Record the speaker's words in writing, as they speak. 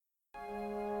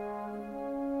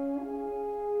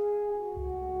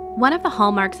One of the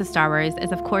hallmarks of Star Wars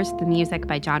is, of course, the music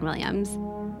by John Williams.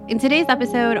 In today's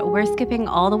episode, we're skipping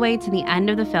all the way to the end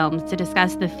of the films to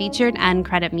discuss the featured end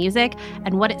credit music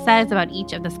and what it says about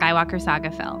each of the Skywalker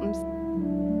Saga films.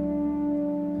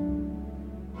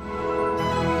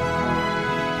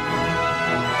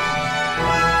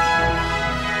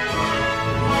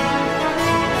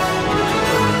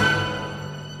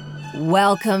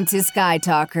 Welcome to Sky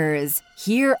Talkers.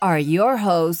 Here are your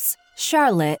hosts,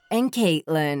 Charlotte and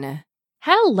Caitlin.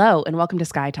 Hello, and welcome to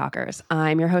Sky Talkers.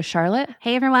 I'm your host, Charlotte.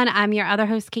 Hey, everyone. I'm your other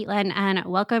host, Caitlin, and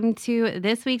welcome to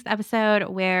this week's episode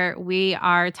where we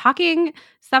are talking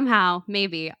somehow,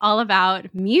 maybe, all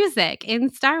about music in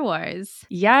Star Wars.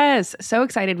 Yes, so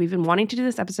excited. We've been wanting to do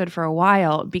this episode for a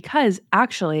while because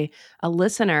actually a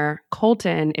listener,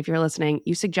 Colton, if you're listening,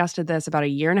 you suggested this about a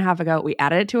year and a half ago. We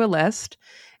added it to a list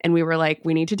and we were like,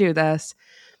 we need to do this.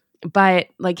 But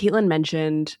like Caitlin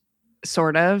mentioned, she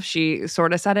sort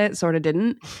of said it, sort of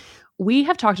didn't. We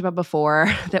have talked about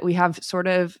before that we have sort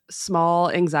of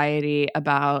small anxiety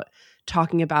about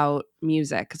talking about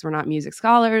music because we're not music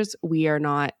scholars. We are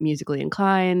not musically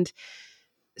inclined.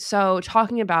 So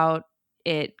talking about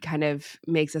it kind of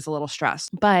makes us a little stressed.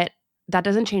 But that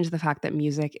doesn't change the fact that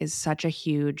music is such a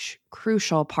huge,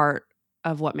 crucial part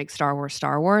of what makes Star Wars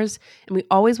Star Wars. And we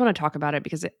always want to talk about it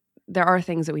because there are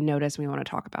things that we notice and we want to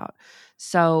talk about.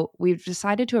 So we've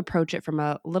decided to approach it from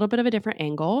a little bit of a different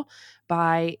angle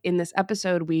by, in this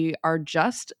episode, we are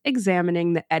just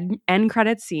examining the end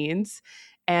credit scenes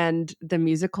and the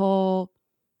musical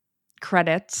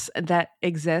credits that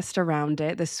exist around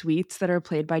it, the suites that are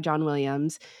played by John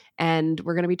Williams. And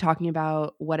we're going to be talking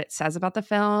about what it says about the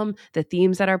film, the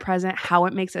themes that are present, how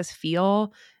it makes us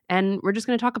feel. And we're just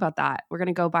going to talk about that. We're going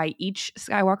to go by each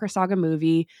Skywalker Saga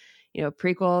movie,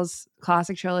 prequels,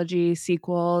 classic trilogy,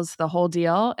 sequels, the whole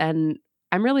deal. And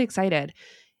I'm really excited.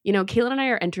 Caitlin and I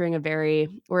are entering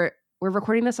we're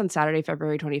recording this on Saturday,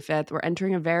 February 25th. We're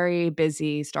entering a very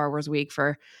busy Star Wars week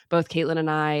for both Caitlin and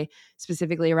I,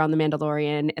 specifically around The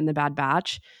Mandalorian and The Bad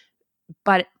Batch.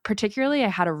 But particularly, I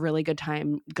had a really good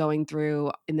time going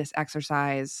through in this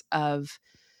exercise of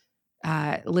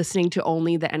listening to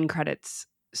only the end credits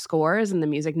scores and the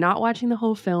music, not watching the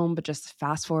whole film, but just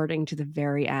fast forwarding to the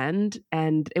very end.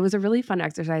 And it was a really fun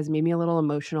exercise, made me a little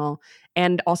emotional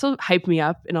and also hyped me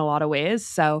up in a lot of ways.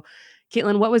 So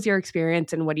Caitlin, what was your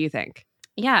experience and what do you think?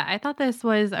 Yeah, I thought this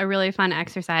was a really fun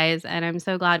exercise, and I'm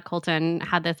so glad Colton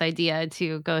had this idea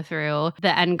to go through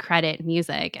the end credit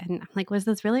music. And I'm like, was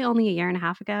this really only a year and a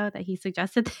half ago that he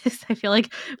suggested this? I feel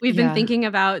like we've been thinking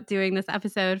about doing this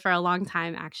episode for a long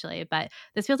time, actually. But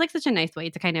this feels like such a nice way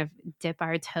to kind of dip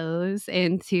our toes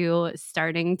into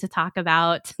starting to talk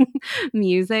about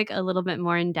music a little bit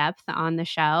more in depth on the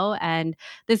show. And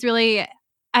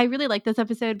I really like this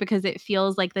episode because it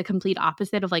feels like the complete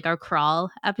opposite of like our crawl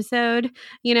episode.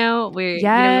 We're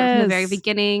from the very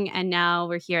beginning and now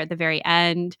we're here at the very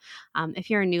end. If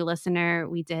you're a new listener,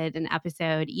 we did an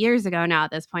episode years ago now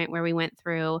at this point where we went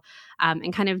through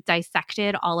and kind of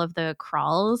dissected all of the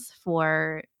crawls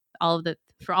for all of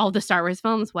the Star Wars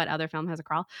films. What other film has a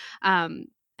crawl?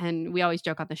 And we always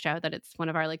joke on the show that it's one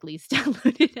of our least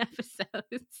downloaded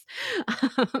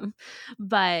episodes.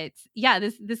 But yeah,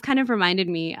 this kind of reminded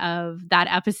me of that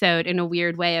episode in a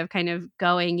weird way of kind of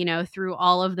going, through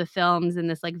all of the films in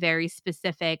this very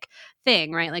specific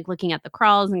thing, right? Like looking at the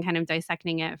crawls and kind of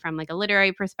dissecting it from a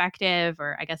literary perspective,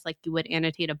 or I guess you would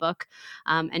annotate a book.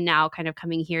 And now kind of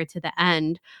coming here to the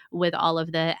end with all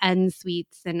of the end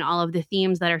suites and all of the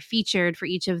themes that are featured for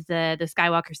each of the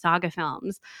Skywalker Saga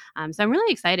films. So I'm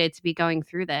really excited to be going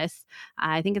through this.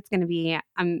 I think it's going to be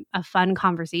a fun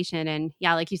conversation. And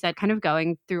yeah, like you said, kind of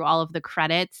going through all of the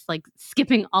credits,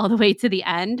 skipping all the way to the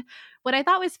end. What I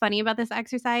thought was funny about this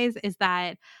exercise is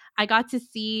that I got to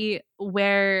see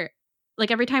where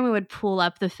every time we would pull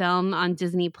up the film on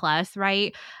Disney Plus,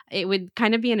 right, it would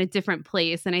kind of be in a different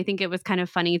place. And I think it was kind of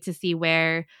funny to see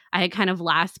where I had kind of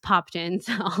last popped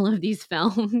into all of these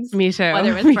films. Me too.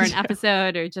 Whether it was for an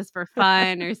episode or just for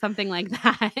fun or something like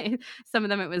that. Some of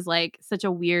them, it was such a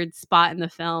weird spot in the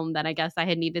film that I guess I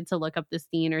had needed to look up the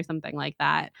scene or something like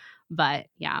that. But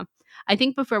yeah, I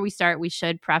think before we start, we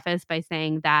should preface by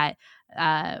saying that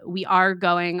we are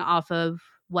going off of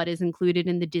what is included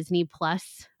in the Disney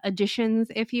Plus editions,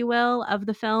 if you will, of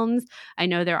the films. I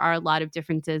know there are a lot of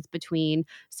differences between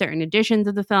certain editions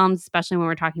of the films, especially when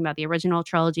we're talking about the original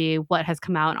trilogy, what has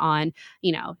come out on,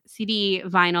 CD,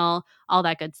 vinyl, all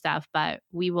that good stuff. But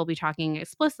we will be talking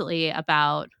explicitly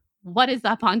about what is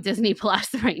up on Disney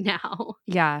Plus right now.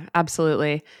 Yeah,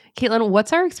 absolutely. Caitlin,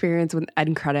 what's our experience with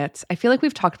end credits? I feel like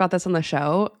we've talked about this on the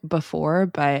show before,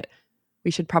 but We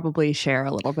should probably share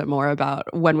a little bit more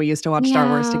about when we used to watch Star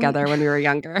Wars together when we were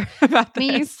younger about this.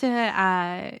 We used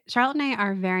to, Charlotte and I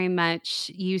are very much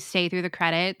you stay through the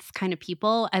credits kind of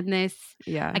people. And this,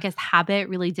 I guess, habit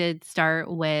really did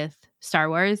start with Star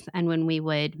Wars. And when we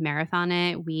would marathon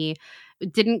it, we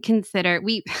didn't consider,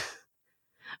 we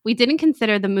didn't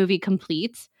consider the movie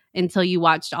complete until you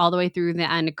watched all the way through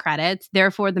the end credits.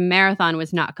 Therefore, the marathon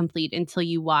was not complete until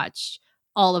you watched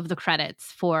all of the credits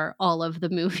for all of the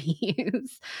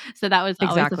movies. So that was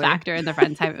always a factor in the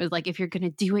friend time. It was like, if you're going to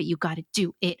do it, you got to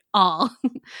do it all.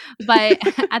 But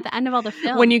at the end of all the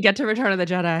films, when you get to Return of the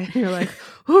Jedi, you're like,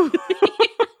 whew,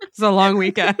 it's a long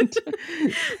weekend.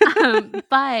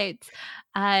 But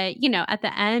at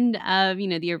the end of,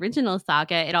 the original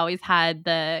saga, it always had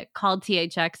the call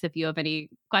THX if you have any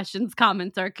questions,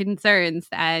 comments, or concerns.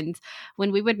 And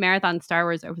when we would marathon Star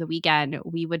Wars over the weekend,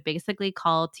 we would basically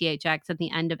call THX at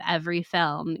the end of every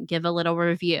film, give a little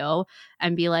review,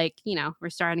 and be like, we're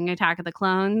starting Attack of the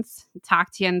Clones,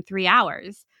 talk to you in 3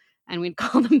 hours. And we'd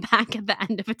call them back at the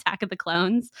end of Attack of the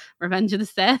Clones, Revenge of the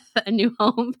Sith, A New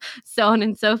Hope, so on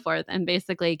and so forth, and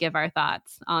basically give our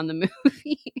thoughts on the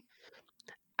movie.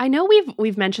 I know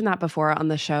we've mentioned that before on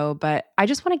the show, but I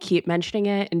just want to keep mentioning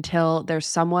it until there's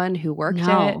someone who worked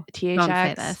at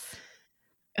THX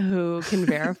who can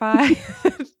verify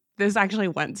this actually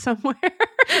went somewhere.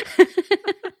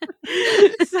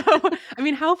 So, I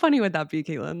mean, how funny would that be,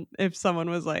 Caitlin, if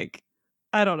someone was like,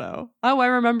 I don't know. Oh, I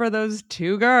remember those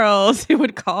 2 girls who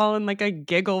would call in like a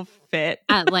giggle fit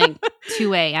at like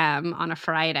 2 a.m. on a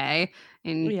Friday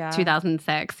in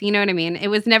 2006. You know what I mean? It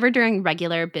was never during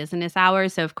regular business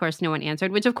hours. So, of course, no one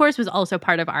answered, which, of course, was also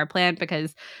part of our plan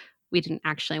because we didn't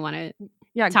actually want to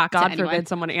talk God to anyone. Forbid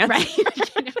someone answered.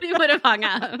 Right. We would have hung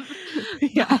up.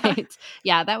 But,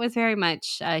 that was very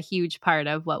much a huge part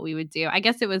of what we would do. I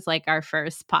guess it was like our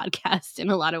first podcast in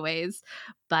a lot of ways.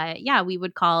 But we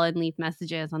would call and leave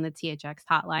messages on the THX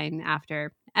hotline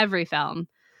after every film.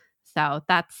 So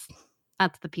that's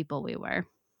the people we were.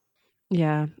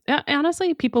 Yeah.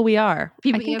 Honestly, people we are.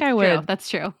 I think I would. True. That's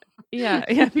true.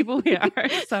 Yeah, people we are.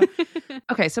 So,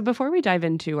 okay. So before we dive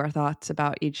into our thoughts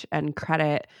about each end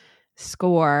credit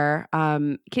score,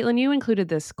 Caitlin, you included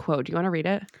this quote. Do you want to read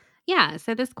it? Yeah.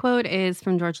 So this quote is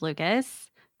from George Lucas.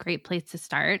 Great place to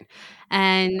start.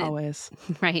 And always.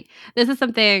 Right. This is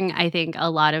something I think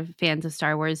a lot of fans of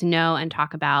Star Wars know and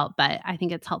talk about, but I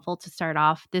think it's helpful to start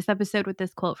off this episode with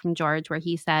this quote from George where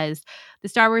he says, "The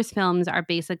Star Wars films are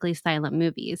basically silent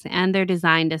movies, and they're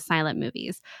designed as silent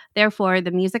movies. Therefore,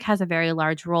 the music has a very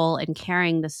large role in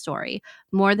carrying the story,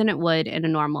 more than it would in a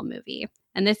normal movie."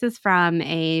 And this is from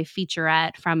a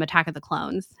featurette from Attack of the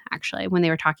Clones, actually, when they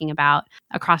were talking about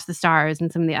Across the Stars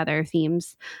and some of the other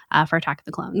themes for Attack of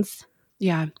the Clones.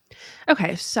 Yeah.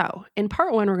 Okay. So in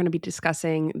part 1, we're going to be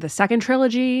discussing the second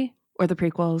trilogy, or the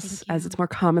prequels, as it's more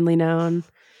commonly known.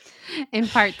 In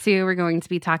part 2, we're going to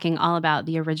be talking all about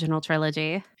the original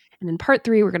trilogy. And in part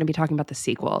 3, we're going to be talking about the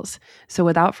sequels. So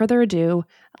without further ado,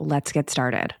 let's get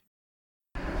started.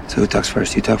 So who talks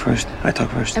first? You talk first? I talk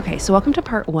first? Okay, so welcome to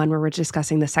part 1, where we're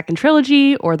discussing the second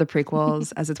trilogy, or the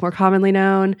prequels, as it's more commonly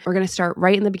known. We're going to start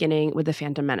right in the beginning with The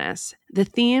Phantom Menace. The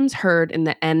themes heard in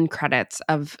the end credits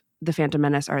of The Phantom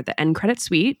Menace are the end credit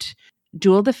suite,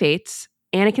 Duel of the Fates,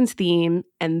 Anakin's theme,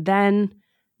 and then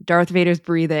Darth Vader's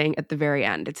breathing at the very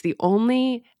end. It's the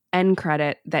only end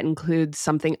credit that includes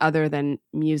something other than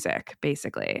music,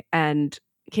 basically. And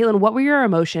Caitlin, what were your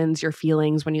emotions, your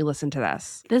feelings when you listened to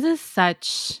this? This is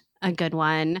such a good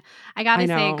one. I gotta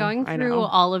say, going through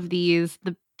all of these,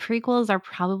 the prequels are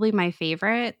probably my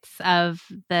favorites of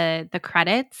the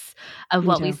credits of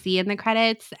what we see in the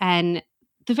credits. And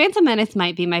The Phantom Menace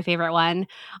might be my favorite one.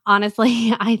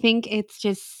 Honestly, I think it's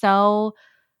just so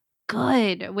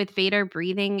good with Vader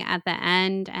breathing at the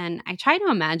end. And I try to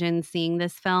imagine seeing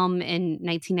this film in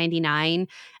 1999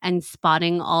 and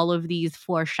spotting all of these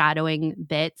foreshadowing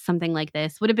bits. Something like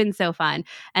this would have been so fun.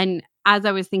 And as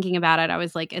I was thinking about it, I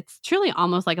was like, it's truly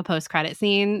almost like a post-credit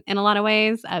scene in a lot of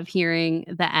ways of hearing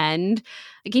the end.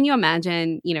 Can you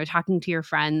imagine, talking to your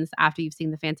friends after you've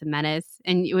seen The Phantom Menace,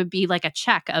 and it would be like a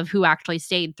check of who actually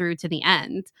stayed through to the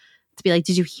end to be like,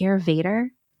 did you hear Vader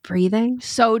breathing?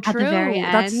 So true. At the very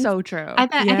end. That's so true. I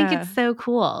think it's so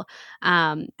cool.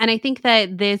 And I think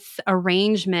that this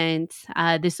arrangement,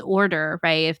 this order,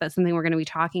 right, if that's something we're going to be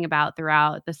talking about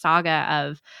throughout the saga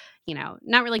of,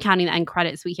 not really counting the end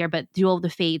credits we hear, but Duel of the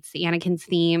Fates, Anakin's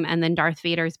theme, and then Darth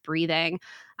Vader's breathing.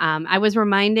 I was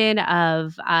reminded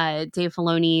of Dave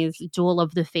Filoni's Duel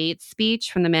of the Fates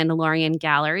speech from the Mandalorian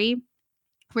Gallery,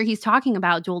 where he's talking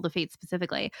about Duel of the Fates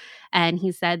specifically. And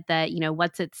he said that,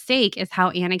 what's at stake is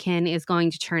how Anakin is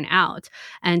going to turn out.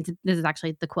 And this is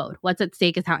actually the quote. What's at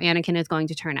stake is how Anakin is going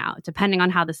to turn out. Depending on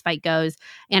how this fight goes,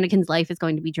 Anakin's life is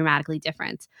going to be dramatically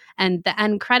different. And the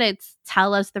end credits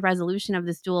tell us the resolution of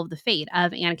this Duel of the Fate,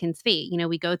 of Anakin's fate.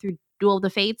 We go through Duel of the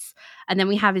Fates, and then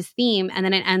we have his theme, and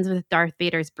then it ends with Darth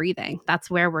Vader's breathing.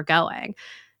 That's where we're going.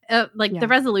 The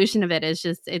resolution of it is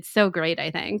just, it's so great,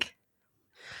 I think.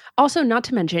 Also, not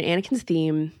to mention Anakin's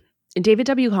theme, David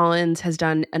W. Collins has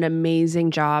done an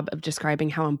amazing job of describing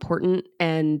how important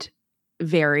and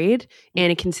varied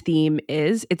Anakin's theme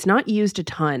is. It's not used a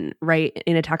ton, right,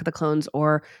 in Attack of the Clones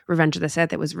or Revenge of the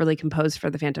Sith. It was really composed for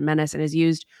The Phantom Menace and is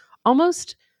used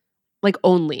almost like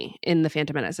only in The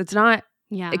Phantom Menace. It's not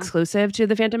exclusive to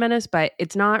The Phantom Menace, but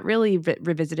it's not really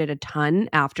revisited a ton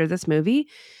after this movie.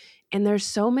 And there's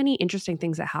so many interesting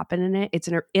things that happen in it. It's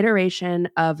an iteration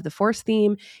of the Force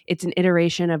theme. It's an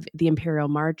iteration of the Imperial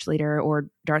March later, or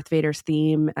Darth Vader's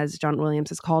theme, as John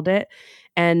Williams has called it.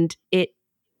 And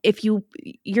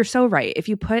you're so right. If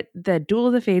you put the Duel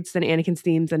of the Fates, then Anakin's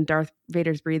themes, and Darth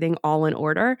Vader's breathing all in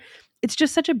order, it's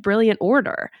just such a brilliant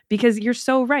order, because you're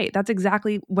so right. That's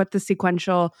exactly what the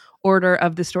sequential order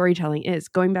of the storytelling is.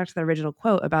 Going back to the original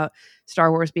quote about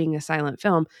Star Wars being a silent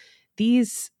film,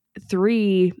 these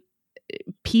three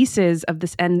pieces of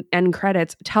this end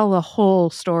credits tell the whole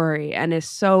story and is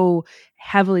so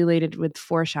heavily laden with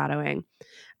foreshadowing.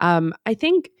 I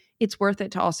think it's worth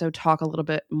it to also talk a little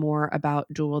bit more about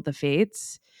Duel of the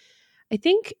Fates. I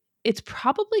think it's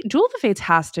probably Duel of the Fates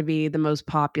has to be the most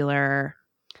popular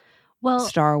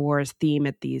Star Wars theme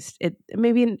at these.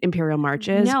 Maybe in Imperial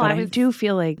Marches, but I do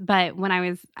feel like. But when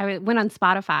I went on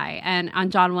Spotify, and on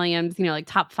John Williams,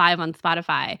 top 5 on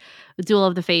Spotify, Duel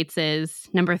of the Fates is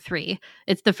number 3.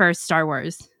 It's the first Star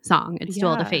Wars song. It's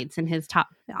Duel of the Fates in his top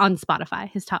on Spotify.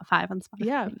 His top 5 on Spotify.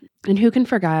 Yeah, and who can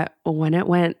forget when it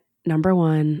went number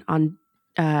 1 on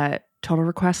Total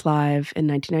Request Live in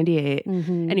 1998?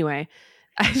 Mm-hmm. Anyway,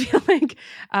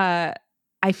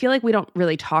 I feel like we don't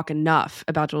really talk enough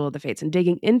about Duel of the Fates. And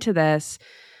digging into this,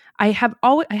 I had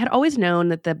always known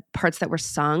that the parts that were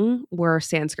sung were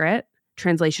Sanskrit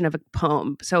translation of a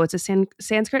poem. So it's a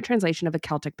Sanskrit translation of a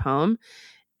Celtic poem.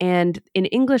 And in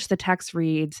English, the text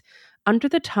reads, "Under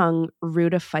the tongue,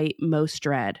 root a fight most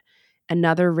dread,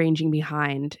 another ranging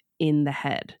behind in the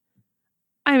head."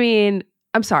 I mean,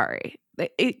 I'm sorry.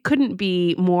 It couldn't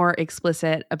be more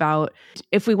explicit about,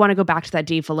 if we want to go back to that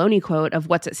Dave Filoni quote of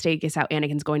what's at stake is how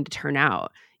Anakin's going to turn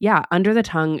out. Yeah, under the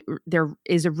tongue, there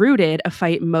is rooted a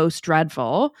fight most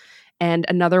dreadful, and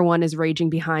another one is raging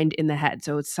behind in the head.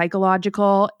 So it's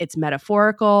psychological, it's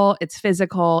metaphorical, it's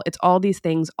physical, it's all these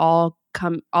things all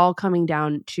coming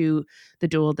down to the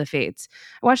Duel of the Fates.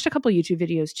 I watched a couple YouTube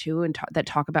videos too that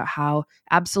talk about how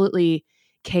absolutely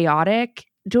chaotic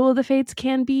Duel of the Fates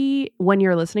can be when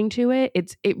you're listening to it.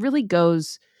 It really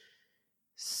goes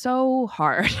so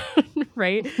hard,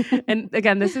 right? And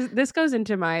again, this goes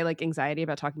into my anxiety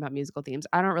about talking about musical themes.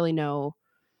 I don't really know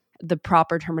the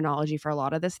proper terminology for a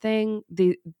lot of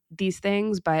these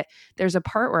things, but there's a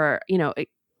part where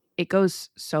it goes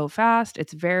so fast,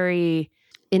 it's very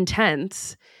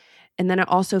intense, and then it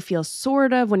also feels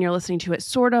sort of, when you're listening to it,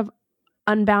 sort of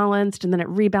unbalanced, and then it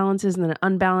rebalances, and then it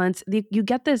unbalanced. You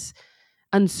get this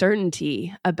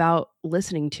uncertainty about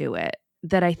listening to it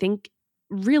that I think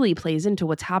really plays into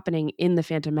what's happening in The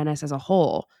Phantom Menace as a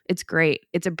whole. It's great.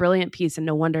 It's a brilliant piece, and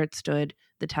no wonder it stood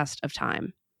the test of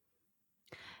time.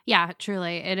 Yeah,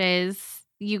 truly. It is.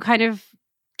 You kind of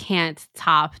can't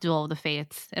top Duel of the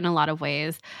Fates in a lot of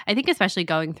ways. I think especially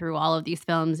going through all of these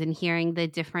films and hearing the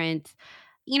different,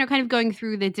 kind of going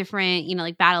through the different,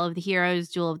 Battle of the Heroes,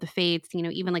 Duel of the Fates,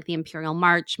 even the Imperial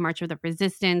March, March of the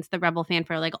Resistance, the Rebel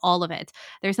Fanfare, all of it.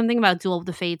 There's something about Duel of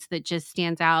the Fates that just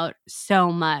stands out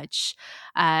so much.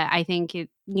 I think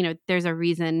there's a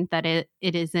reason that it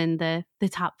is in the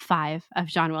top 5 of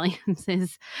John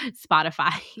Williams's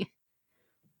Spotify.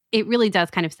 It really does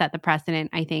kind of set the precedent,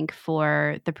 I think,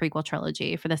 for the prequel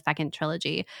trilogy, for the second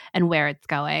trilogy, and where it's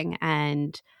going,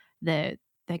 and the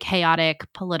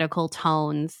chaotic political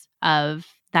tones of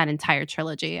that entire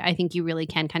trilogy. I think you really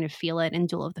can kind of feel it in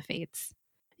Duel of the Fates.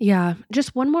 Yeah.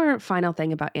 Just one more final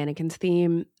thing about Anakin's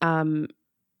theme.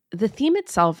 The theme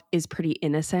itself is pretty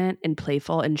innocent and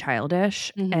playful and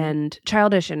childish, and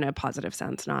childish in a positive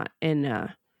sense, not in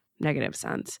a negative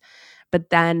sense. But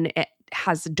then it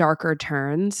has darker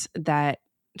turns that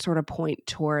sort of point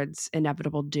towards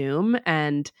inevitable doom.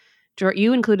 And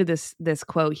you included this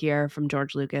quote here from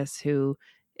George Lucas, who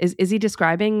is he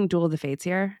describing Duel of the Fates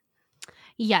here?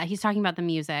 Yeah, he's talking about the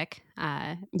music.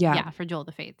 For Duel of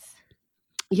the Fates.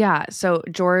 Yeah, so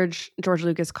George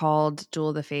Lucas called Duel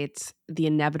of the Fates the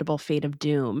inevitable fate of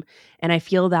doom, and I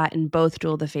feel that in both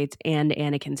Duel of the Fates and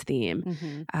Anakin's theme.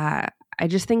 Mm-hmm. I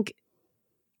just think,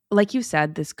 like you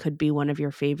said, this could be one of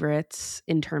your favorites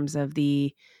in terms of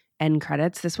the end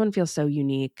credits. This one feels so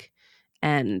unique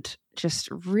and just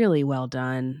really well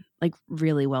done. Like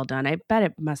really well done. I bet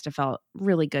it must have felt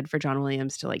really good for John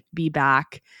Williams to like be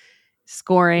back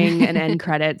scoring and end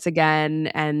credits again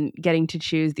and getting to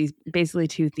choose these basically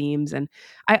two themes. And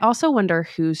I also wonder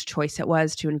whose choice it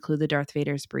was to include the Darth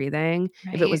Vader's breathing,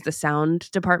 if it was Right. the sound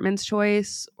department's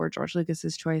choice or George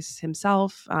Lucas's choice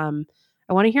himself.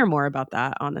 I want to hear more about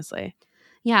that, honestly.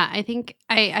 Yeah, I think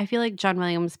I feel like John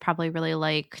Williams probably really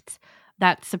liked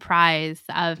that surprise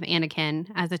of Anakin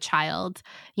as a child.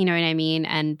 You know what I mean?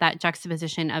 And that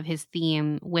juxtaposition of his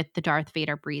theme with the Darth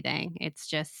Vader breathing. It's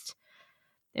just,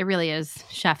 it really is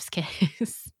chef's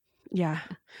kiss. Yeah.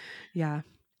 Yeah.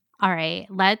 All right,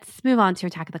 let's move on to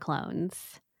Attack of the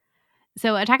Clones.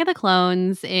 So, Attack of the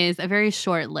Clones is a very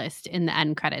short list in the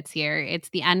end credits here. It's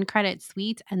the end credit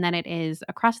suite, and then it is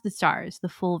Across the Stars, the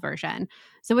full version.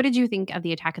 So, what did you think of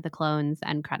the Attack of the Clones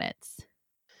end credits?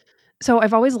 So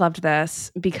I've always loved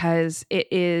this because it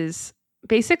is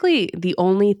basically the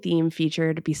only theme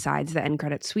featured besides the end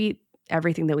credit suite.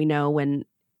 Everything that we know when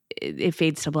it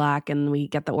fades to black and we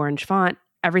get the orange font,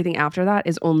 everything after that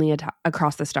is only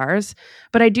Across the Stars.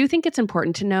 But I do think it's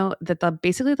important to note that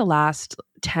basically the last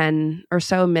 10 or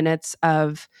so minutes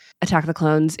of Attack of the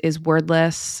Clones is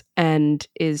wordless and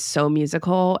is so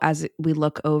musical as we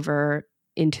look over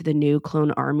into the new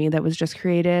clone army that was just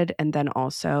created, and then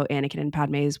also Anakin and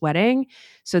Padme's wedding.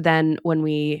 So then when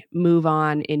we move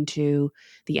on into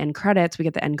the end credits, we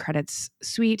get the end credits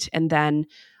suite, and then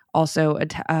also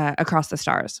Across the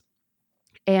Stars.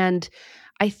 And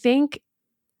I think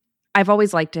I've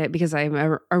always liked it because I'm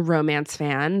a romance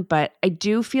fan, but I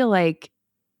do feel like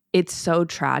it's so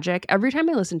tragic. Every time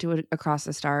I listen to it, Across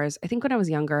the Stars, I think when I was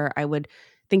younger, I would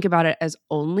think about it as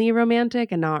only romantic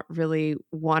and not really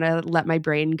want to let my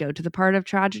brain go to the part of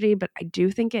tragedy. But I do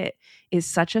think it is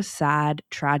such a sad,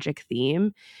 tragic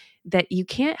theme that you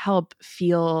can't help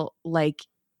feel like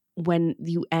when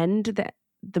you end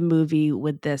the movie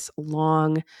with this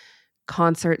long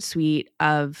concert suite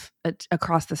of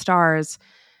Across the Stars,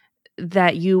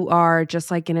 that you are just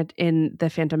like in the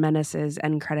Phantom Menace's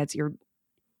end credits, you're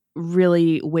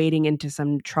really wading into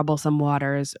some troublesome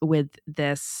waters with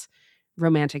this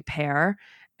romantic pair,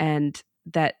 and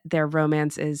that their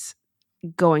romance is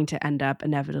going to end up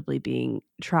inevitably being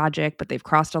tragic, but they've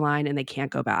crossed a line and they can't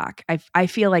go back. I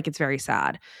feel like it's very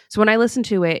sad. So when I listen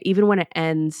to it, even when it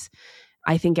ends,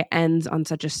 I think it ends on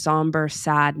such a somber,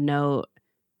 sad note.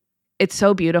 It's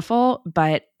so beautiful,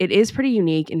 but it is pretty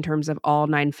unique in terms of all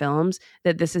 9 films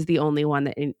that this is the only one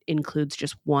that includes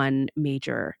just one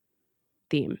major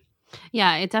theme.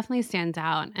 Yeah, it definitely stands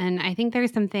out. And I think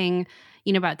there's something,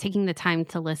 about taking the time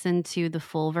to listen to the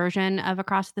full version of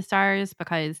Across the Stars,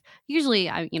 because usually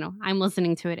I'm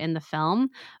listening to it in the film,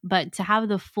 but to have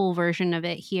the full version of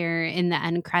it here in the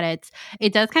end credits,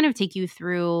 it does kind of take you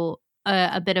through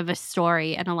a bit of a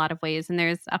story in a lot of ways. And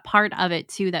there's a part of it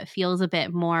too that feels a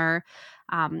bit more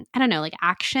I don't know, like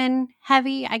action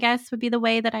heavy, I guess would be the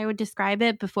way that I would describe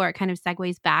it, before it kind of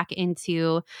segues back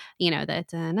into, the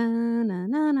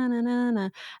da-na-na-na-na-na-na,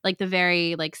 like the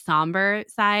very like somber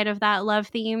side of that love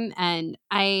theme. And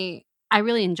I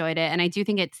really enjoyed it, and I do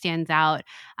think it stands out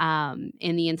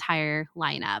in the entire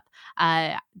lineup.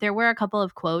 There were a couple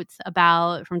of quotes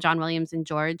from John Williams and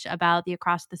George about the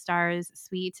Across the Stars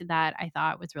suite that I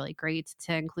thought was really great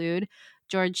to include.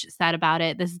 George said about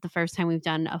it, "This is the first time we've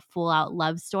done a full out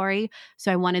love story.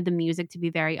 So I wanted the music to be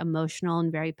very emotional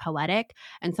and very poetic,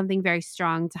 and something very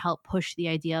strong to help push the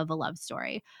idea of a love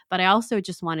story. But I also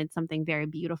just wanted something very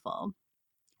beautiful."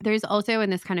 There's also in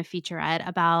this kind of featurette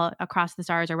about Across the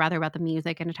Stars, or rather about the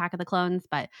music and Attack of the Clones,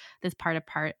 but this part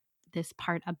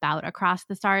about Across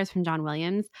the Stars from John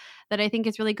Williams that I think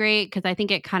is really great, because I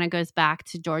think it kind of goes back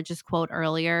to George's quote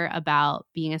earlier about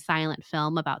being a silent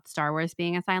film, about Star Wars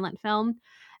being a silent film.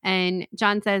 And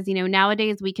John says,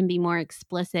 nowadays we can be more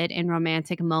explicit in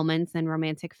romantic moments and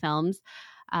romantic films.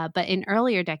 But in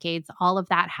earlier decades, all of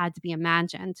that had to be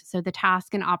imagined. So the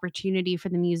task and opportunity for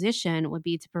the musician would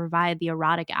be to provide the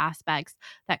erotic aspects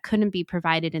that couldn't be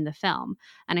provided in the film.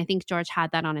 And I think George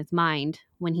had that on his mind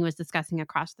when he was discussing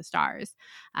Across the Stars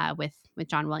with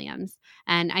John Williams.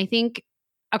 And I think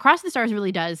Across the Stars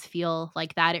really does feel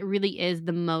like that. It really is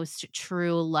the most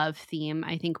true love theme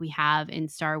I think we have in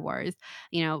Star Wars.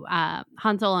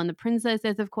 Han Solo and the Princess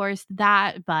is, of course,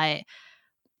 that, but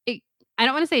I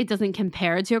don't want to say it doesn't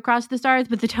compare to Across the Stars,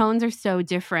 but the tones are so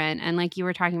different. And like you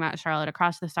were talking about, Charlotte,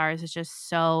 Across the Stars is just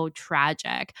so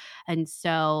tragic and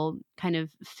so kind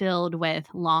of filled with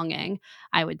longing,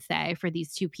 I would say, for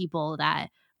these two people that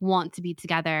want to be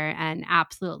together and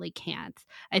absolutely can't.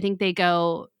 I think they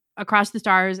go Across the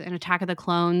Stars and Attack of the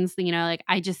Clones, you know, like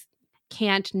I just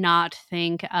can't not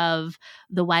think of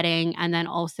the wedding, and then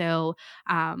also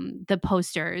the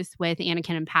posters with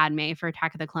Anakin and Padme for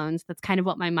Attack of the Clones. That's kind of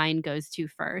what my mind goes to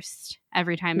first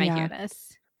every time I hear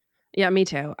this. Yeah, me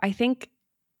too. I think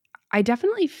I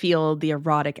definitely feel the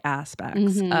erotic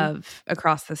aspects of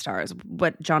Across the Stars,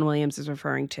 what John Williams is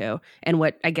referring to, and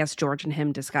what I guess George and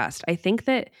him discussed. I think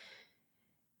that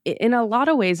in a lot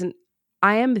of ways, and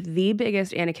I am the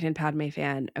biggest Anakin and Padme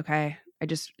fan, okay? I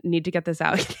just need to get this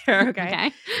out there,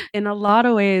 okay? In a lot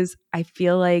of ways, I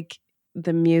feel like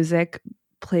the music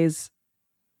plays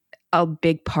a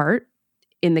big part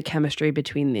in the chemistry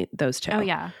between those two. Oh,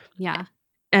 yeah. Yeah.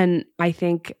 And I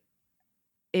think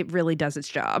it really does its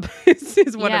job,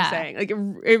 is what I'm saying. Like,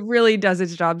 it really does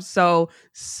its job so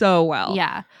well.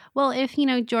 Yeah. Well, if, you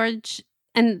know, George,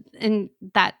 and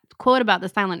that quote about the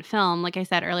silent film, like I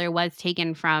said earlier, was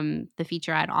taken from the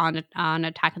featurette on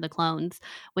Attack of the Clones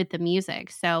with the music.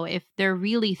 So if they're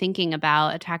really thinking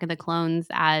about Attack of the Clones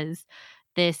as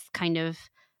this kind of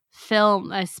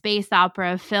film, a space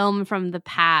opera film from the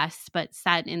past, but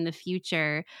set in the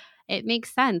future, it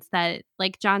makes sense that,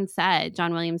 like John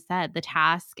Williams said, the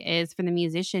task is for the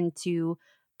musician to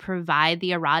provide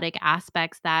the erotic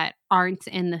aspects that aren't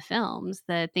in the films,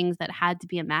 the things that had to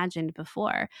be imagined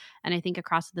before. And I think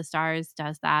Across the Stars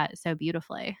does that so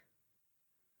beautifully.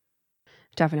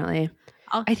 Definitely.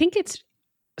 I think it's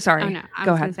sorry. Oh, no. I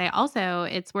was going to say also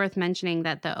it's worth mentioning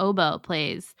that the oboe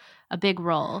plays a big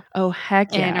role. Oh,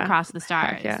 heck yeah. In Across the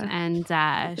Stars. Yeah. And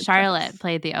Charlotte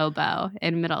played the oboe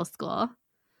in middle school.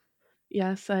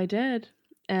 Yes, I did.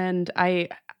 And I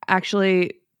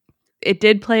actually, it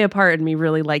did play a part in me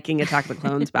really liking Attack of the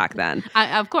Clones back then.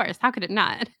 Of course. How could it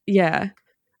not? Yeah.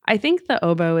 I think the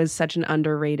oboe is such an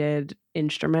underrated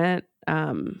instrument,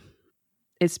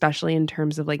 especially in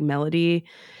terms of like melody.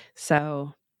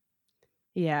 So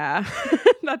yeah,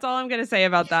 that's all I'm going to say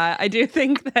about that. I do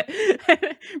think that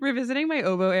revisiting my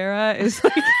oboe era is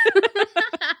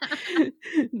like,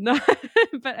 not,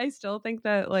 but I still think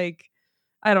that like,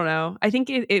 I don't know. I think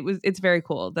it's very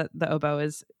cool that the oboe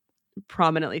is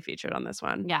prominently featured on this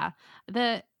one. Yeah.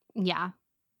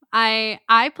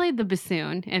 I played the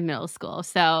bassoon in middle school.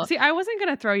 So see, I wasn't going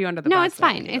to throw you under the bus. No, it's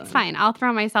fine. It's fine. I'll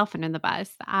throw myself under the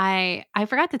bus. I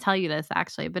forgot to tell you this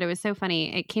actually, but it was so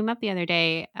funny. It came up the other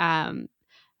day.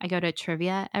 I go to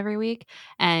trivia every week,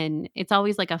 and it's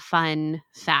always like a fun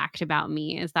fact about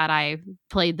me is that I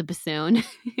played the bassoon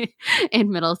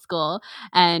in middle school,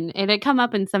 and it had come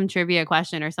up in some trivia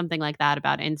question or something like that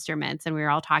about instruments, and we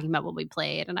were all talking about what we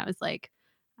played, and I was like,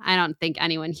 I don't think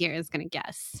anyone here is going to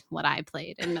guess what I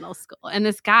played in middle school. And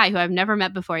this guy who I've never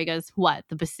met before, he goes, "What,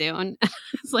 the bassoon?"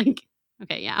 It's like,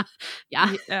 okay, yeah.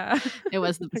 It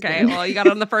was the bassoon. Okay, well, you got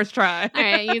it on the first try. All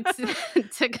right, you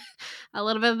took a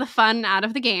little bit of the fun out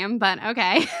of the game, but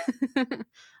okay.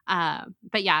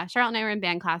 But yeah, Charlotte and I were in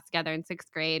band class together in 6th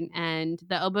grade, and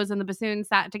the oboes and the bassoon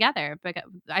sat together. But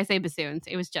I say bassoons,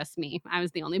 it was just me. I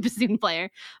was the only bassoon player,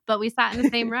 but we sat in the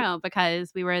same row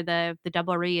because we were the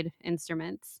double reed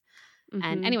instruments. Mm-hmm.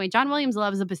 And anyway, John Williams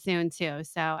loves a bassoon too,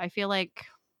 so I feel like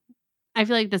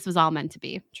this was all meant to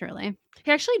be, truly.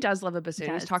 He actually does love a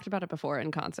bassoon. He's talked about it before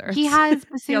in concerts. He has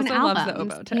bassoon he also albums. loves the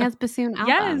oboe too. He has bassoon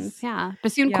albums. Yes. Yeah.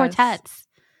 Bassoon quartets.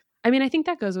 I mean, I think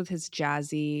that goes with his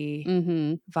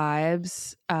jazzy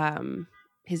vibes,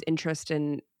 his interest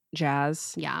in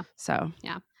jazz. Yeah. So,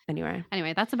 yeah. Anyway,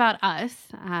 that's about us.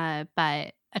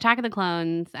 But Attack of the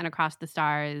Clones and Across the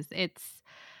Stars,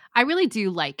 I really do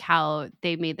like how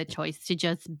they made the choice to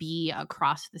just be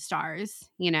Across the Stars,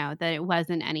 you know, that it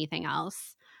wasn't anything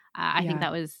else. I think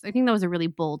that was a really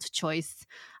bold choice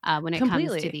when it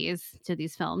comes to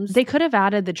these films. They could have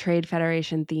added the Trade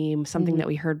Federation theme, something that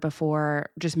we heard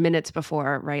before, just minutes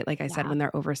before, right? Like I said, when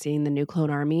they're overseeing the new clone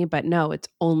army. But no, it's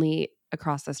only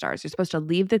Across the Stars. You're supposed to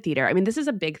leave the theater. I mean, this is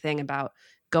a big thing about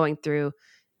going through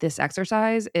this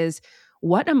exercise is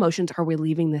what emotions are we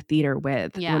leaving the theater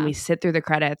with when we sit through the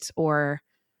credits, or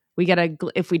we get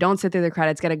if we don't sit through the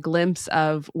credits, get a glimpse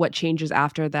of what changes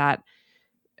after that,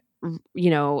 you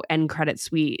know, end credit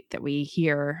suite that we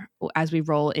hear as we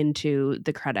roll into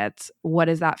the credits. What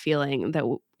is that feeling that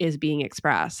is being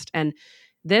expressed? And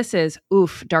this is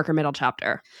darker middle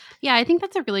chapter. Yeah, I think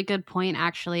that's a really good point,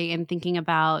 actually, in thinking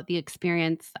about the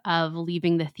experience of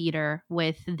leaving the theater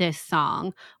with this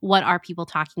song. What are people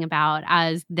talking about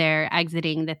as they're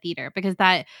exiting the theater? Because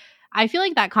that, I feel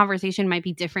like that conversation might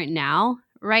be different now,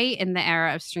 right, in the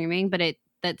era of streaming, but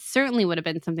that certainly would have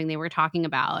been something they were talking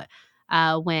about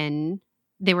when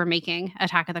they were making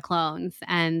Attack of the Clones,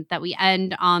 and that we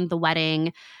end on the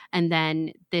wedding, and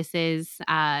then this is,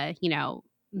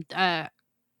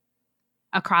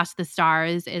 Across the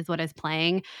Stars is what is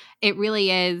playing. It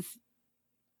really is.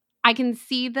 I can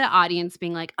see the audience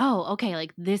being like, oh, okay,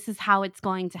 like this is how it's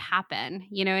going to happen.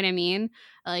 You know what I mean?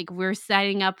 Like we're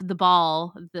setting up the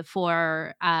ball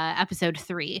for episode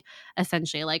 3,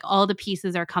 essentially. Like all the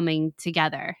pieces are coming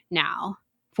together now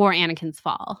for Anakin's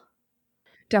fall.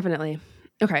 Definitely.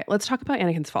 Okay, let's talk about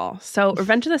Anakin's fall. So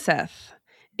Revenge of the Sith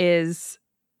is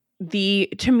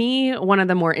to me, one of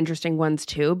the more interesting ones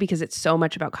too, because it's so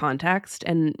much about context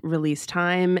and release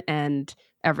time and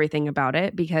everything about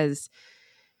it. Because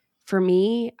for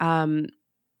me,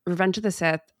 Revenge of the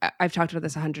Sith, I've talked about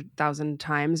this 100,000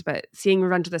 times, but seeing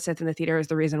Revenge of the Sith in the theater is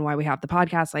the reason why we have the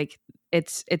podcast. Like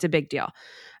it's a big deal.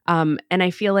 And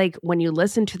I feel like when you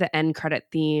listen to the end credit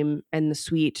theme and the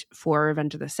suite for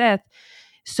Revenge of the Sith,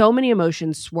 so many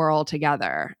emotions swirl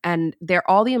together, and they're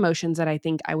all the emotions that I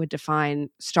think I would define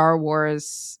Star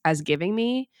Wars as giving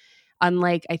me.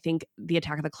 Unlike, I think, the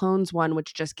Attack of the Clones one,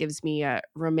 which just gives me a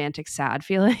romantic, sad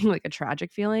feeling, like a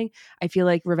tragic feeling. I feel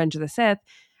like Revenge of the Sith,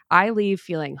 I leave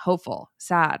feeling hopeful,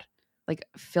 sad, like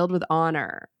filled with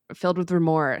honor, filled with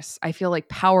remorse. I feel like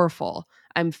powerful.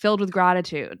 I'm filled with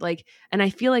gratitude. And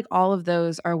I feel like all of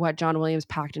those are what John Williams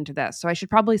packed into this. So I should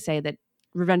probably say that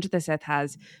Revenge of the Sith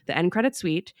has the end credit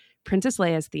suite, Princess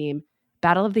Leia's theme,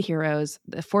 Battle of the Heroes,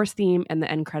 the Force theme, and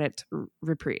the end credits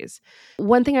reprise.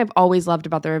 One thing I've always loved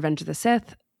about the Revenge of the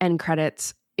Sith end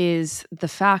credits is the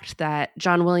fact that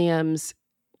John Williams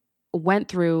went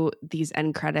through these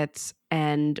end credits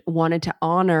and wanted to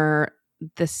honor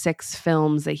the 6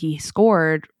 films that he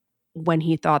scored when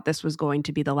he thought this was going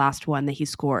to be the last one that he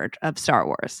scored of Star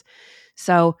Wars.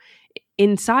 So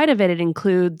inside of it, it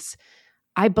includes,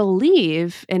 I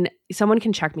believe, and someone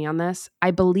can check me on this,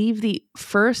 I believe the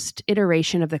first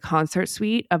iteration of the concert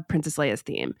suite of Princess Leia's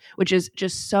theme, which is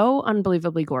just so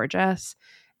unbelievably gorgeous.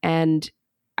 And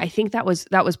I think that was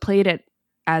played at,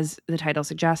 as the title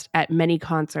suggests, at many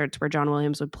concerts where John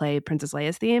Williams would play Princess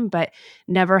Leia's theme, but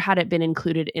never had it been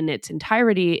included in its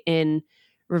entirety in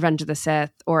Revenge of the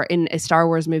Sith or in a Star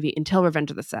Wars movie until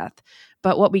Revenge of the Sith.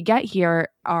 But what we get here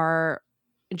are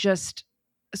just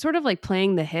sort of like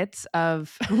playing the hits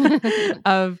of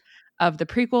of the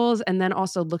prequels, and then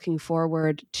also looking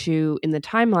forward to, in the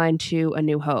timeline, to A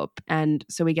New Hope. And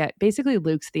so we get basically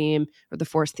Luke's theme, or the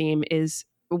Force theme, is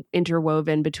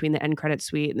interwoven between the end credit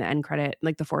suite and the end credit,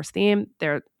 like the Force theme.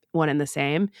 They're one and the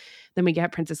same. Then we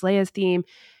get Princess Leia's theme,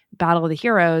 Battle of the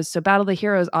Heroes. So Battle of the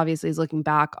Heroes obviously is looking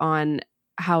back on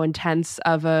how intense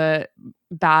of a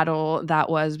battle that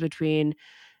was between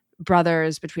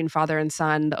brothers, between father and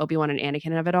son, the Obi-Wan and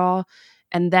Anakin of it all.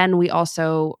 And then we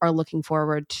also are looking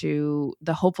forward to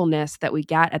the hopefulness that we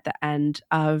get at the end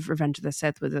of Revenge of the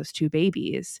Sith with those 2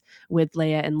 babies, with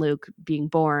Leia and Luke being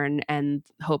born and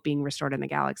hope being restored in the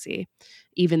galaxy,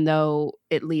 even though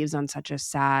it leaves on such a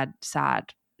sad,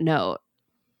 sad note.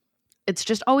 It's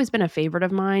just always been a favorite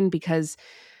of mine because,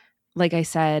 like I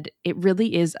said, it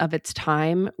really is of its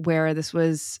time, where this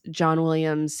was John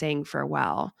Williams saying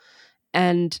farewell.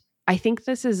 And I think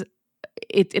this is,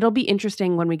 it'll be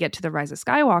interesting when we get to The Rise of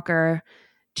Skywalker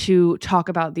to talk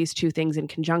about these 2 things in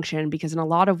conjunction, because in a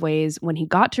lot of ways, when he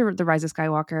got to The Rise of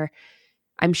Skywalker,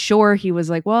 I'm sure he was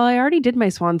like, well, I already did my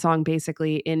swan song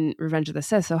basically in Revenge of the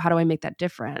Sith, so how do I make that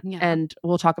different? Yeah. And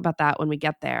we'll talk about that when we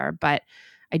get there. But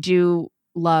I do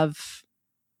love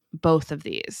both of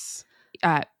these.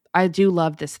 I do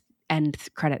love this end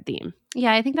credit theme.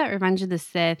 Yeah, I think that Revenge of the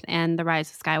Sith and The Rise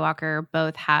of Skywalker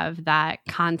both have that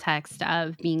context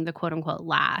of being the quote unquote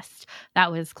last.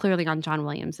 That was clearly on John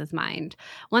Williams's mind.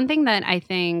 One thing that I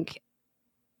think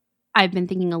I've been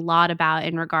thinking a lot about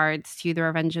in regards to The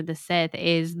Revenge of the Sith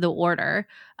is the order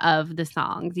of the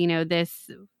songs. You know,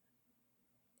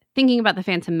 thinking about The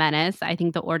Phantom Menace, I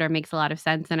think the order makes a lot of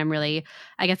sense, and I'm really,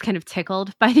 I guess, kind of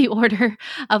tickled by the order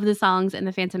of the songs in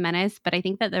The Phantom Menace. But I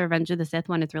think that the Revenge of the Sith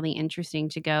one is really interesting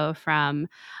to go from,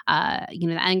 the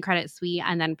end credit suite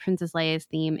and then Princess Leia's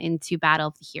theme into Battle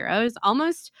of the Heroes.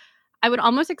 I would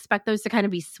almost expect those to kind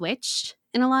of be switched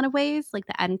in a lot of ways, like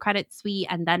the end credit suite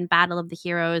and then Battle of the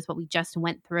Heroes, what we just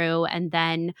went through, and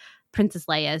then Princess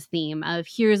Leia's theme of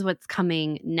here's what's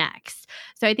coming next.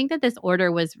 So I think that this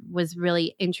order was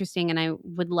really interesting, and I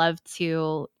would love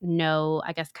to know,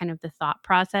 I guess, kind of the thought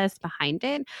process behind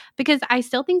it, because I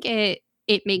still think it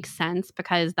it makes sense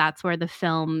because that's where the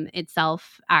film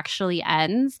itself actually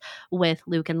ends, with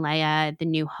Luke and Leia, the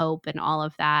New Hope, and all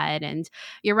of that. And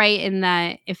you're right in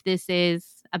that if this is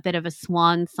a bit of a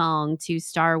swan song to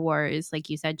Star Wars, like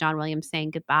you said, John Williams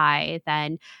saying goodbye,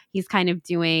 then he's kind of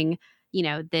doing,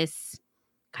 this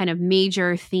kind of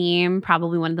major theme,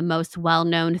 probably one of the most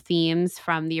well-known themes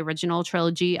from the original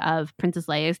trilogy of Princess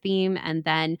Leia's theme, and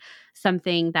then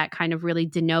something that kind of really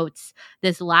denotes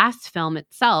this last film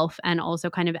itself, and also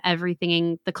kind of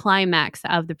everything, the climax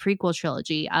of the prequel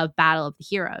trilogy of Battle of the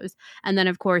Heroes. And then,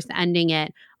 of course, ending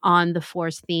it on the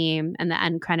Force theme and the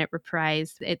end credit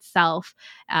reprise itself.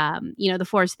 The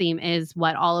Force theme is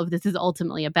what all of this is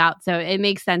ultimately about. So it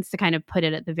makes sense to kind of put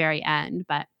it at the very end.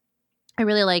 But I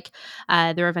really like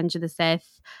the Revenge of the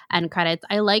Sith end credits.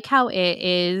 I like how it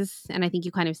is, and I think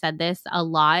you kind of said this, a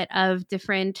lot of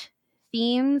different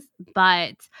themes,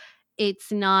 but it's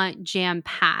not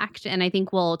jam-packed. And I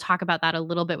think we'll talk about that a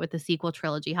little bit with the sequel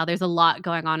trilogy, how there's a lot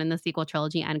going on in the sequel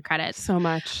trilogy end credits. So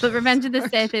much. But Revenge of the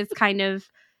Sith is kind of,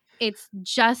 it's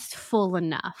just full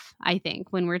enough, I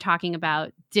think, when we're talking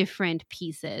about different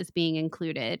pieces being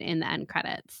included in the end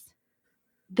credits.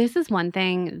 This is one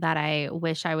thing that I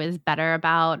wish I was better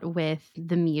about with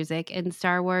the music in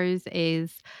Star Wars,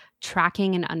 is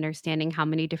tracking and understanding how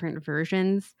many different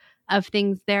versions of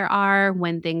things there are,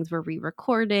 when things were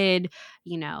re-recorded,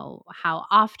 how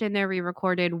often they're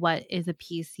re-recorded, what is a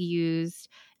piece used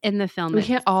in the film. We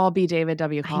can't all be David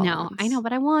W. Collins. I know,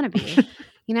 but I want to be.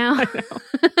 I know.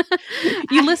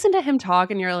 You listen to him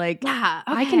talk and you're like, yeah,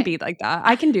 okay. I can be like that.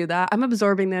 I can do that. I'm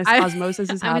absorbing this. Osmosis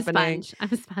is happening. I'm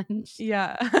a sponge.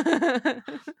 Yeah.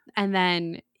 And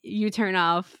then you turn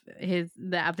off the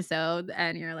episode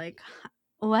and you're like,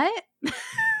 what?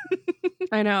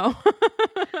 I know.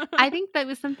 I think that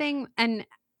was something, and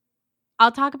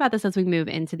I'll talk about this as we move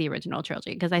into the original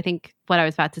trilogy, because I think what I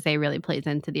was about to say really plays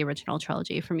into the original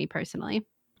trilogy for me personally.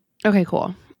 Okay,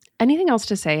 cool. Anything else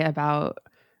to say about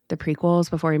the prequels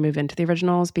before we move into the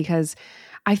originals? Because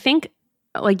I think,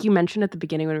 like you mentioned at the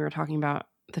beginning when we were talking about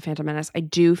The Phantom Menace, I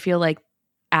do feel like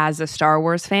as a Star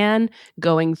Wars fan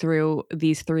going through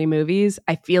these 3 movies,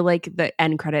 I feel like the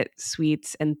end credit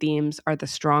suites and themes are the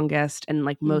strongest and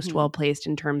like most well placed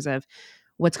in terms of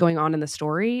what's going on in the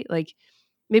story. Like,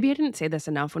 maybe I didn't say this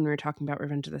enough when we were talking about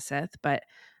Revenge of the Sith, but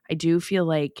I do feel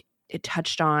like it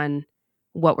touched on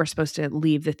what we're supposed to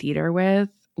leave the theater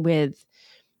with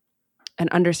an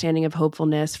understanding of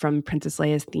hopefulness from Princess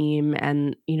Leia's theme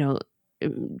and,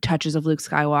 touches of Luke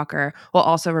Skywalker, while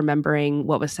also remembering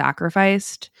what was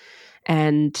sacrificed,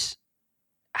 and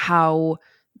how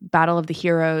Battle of the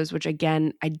Heroes, which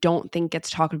again, I don't think gets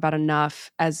talked about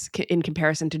enough in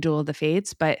comparison to Duel of the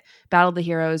Fates, but Battle of the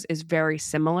Heroes is very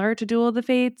similar to Duel of the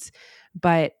Fates.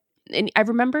 But I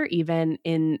remember even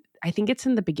I think it's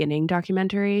in the beginning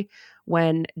documentary,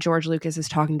 when George Lucas is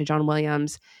talking to John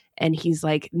Williams and he's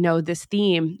like, no, this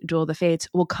theme, Duel of the Fates,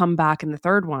 will come back in the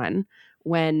third one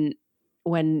when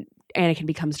Anakin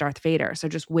becomes Darth Vader. So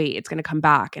just wait, it's going to come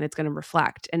back and it's going to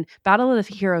reflect. And Battle of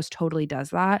the Heroes totally does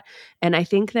that. And I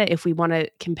think that if we want to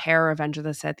compare Revenge of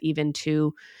the Sith even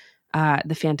to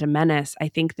The Phantom Menace, I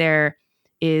think there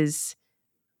is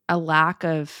a lack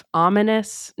of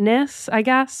ominousness, I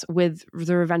guess, with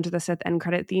the Revenge of the Sith end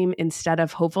credit theme, instead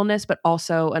of hopefulness, but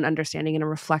also an understanding and a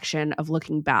reflection of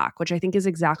looking back, which I think is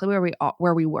exactly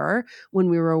where we were when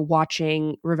we were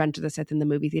watching Revenge of the Sith in the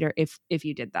movie theater. If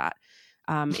you did that.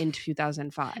 In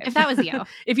 2005. If that was you.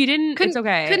 If you didn't, it's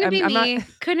okay.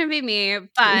 Couldn't be me,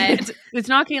 but it's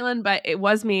not Caitlin, but it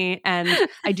was me. And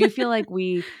I do feel like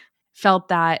we felt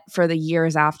that for the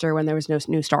years after, when there was no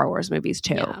new Star Wars movies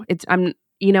too. Yeah.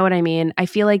 You know what I mean? I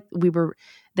feel like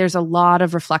there's a lot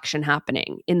of reflection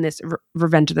happening in this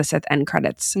Revenge of the Sith end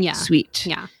credits suite.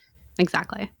 Yeah,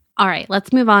 exactly. All right,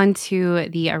 let's move on to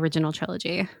the original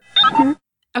trilogy.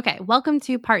 Okay, welcome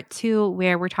to part 2,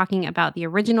 where we're talking about the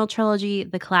original trilogy,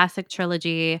 the classic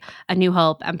trilogy, A New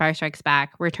Hope, Empire Strikes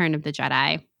Back, Return of the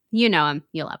Jedi. You know them,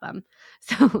 you love them.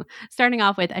 So starting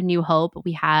off with A New Hope,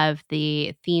 we have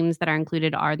the themes that are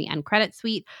included are the end credit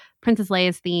suite, Princess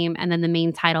Leia's theme, and then the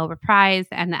main title reprise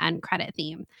and the end credit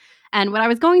theme. And what I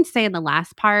was going to say in the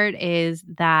last part is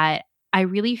that I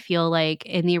really feel like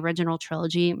in the original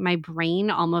trilogy, my brain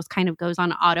almost kind of goes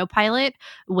on autopilot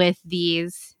with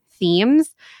these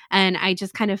themes, and I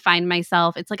just kind of find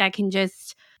myself, it's like I can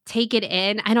just take it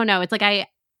in. I don't know. It's like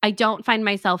I don't find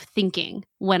myself thinking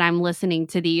when I'm listening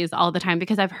to these all the time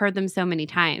because I've heard them so many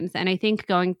times. And I think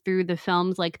going through the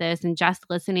films like this and just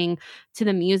listening to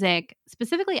the music,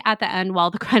 specifically at the end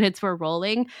while the credits were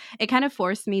rolling, it kind of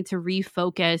forced me to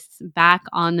refocus back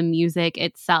on the music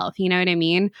itself. You know what I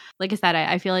mean? Like I said,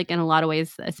 I feel like in a lot of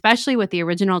ways, especially with the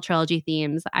original trilogy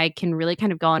themes, I can really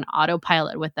kind of go on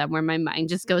autopilot with them where my mind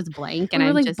just goes blank. And we're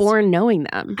I'm like just born knowing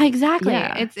them. Exactly.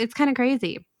 Yeah. It's kind of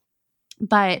crazy.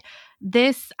 But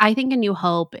this, I think, A New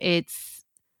Hope, it's,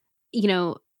 you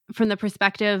know, from the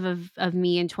perspective of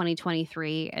me in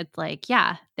 2023, it's like,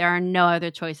 yeah, there are no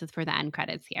other choices for the end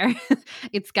credits here.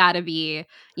 It's got to be,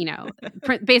 you know,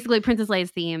 basically Princess Leia's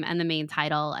theme and the main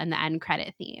title and the end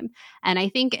credit theme. And I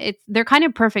think they're kind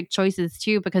of perfect choices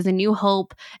too, because A New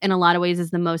Hope in a lot of ways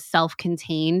is the most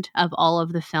self-contained of all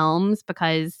of the films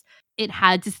because it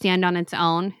had to stand on its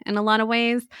own in a lot of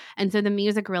ways. And so the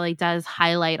music really does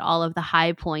highlight all of the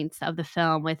high points of the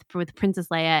film with Princess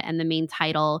Leia and the main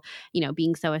title, you know,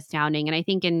 being so astounding. And I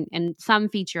think in some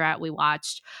featurette we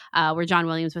watched where John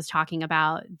Williams was talking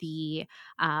about the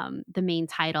main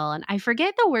title, and I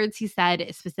forget the words he said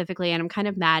specifically, and I'm kind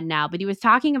of mad now, but he was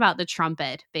talking about the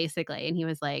trumpet basically, and he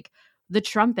was like, the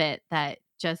trumpet that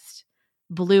just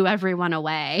blew everyone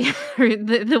away.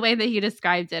 The way that he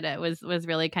described it was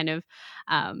really kind of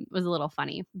was a little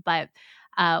funny. But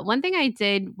one thing I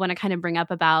did want to kind of bring up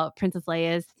about Princess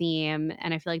Leia's theme,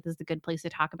 and I feel like this is a good place to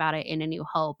talk about it in A New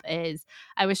Hope, is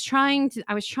I was trying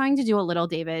to do a little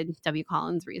David W.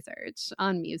 Collins research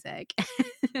on music.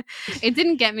 It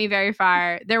didn't get me very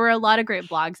far. There were a lot of great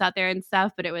blogs out there and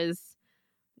stuff, but it was,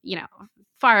 you know,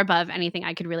 far above anything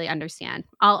I could really understand.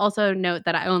 I'll also note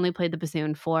that I only played the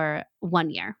bassoon for 1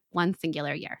 year, one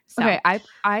singular year. So. Okay,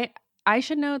 I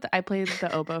should note that I played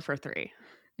the oboe for 3.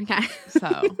 Okay.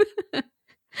 So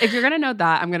if you're gonna note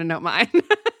that, I'm gonna note mine.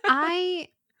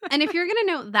 And if you're gonna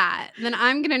note that, then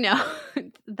I'm gonna know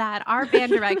that our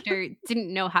band director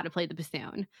didn't know how to play the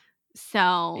bassoon.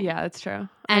 So yeah, that's true.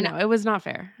 And I know it was not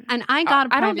fair. And I got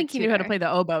a I don't think tutor. he knew how to play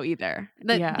the oboe either.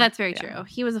 That's very true.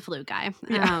 He was a flute guy.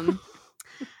 Yeah.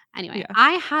 Anyway, Yeah.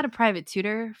 I had a private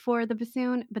tutor for the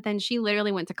bassoon, but then she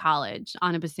literally went to college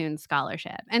on a bassoon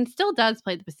scholarship and still does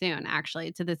play the bassoon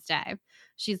actually to this day.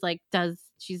 She's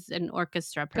an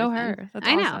orchestra person. Go her. That's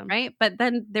I awesome. know, right? But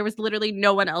then there was literally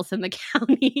no one else in the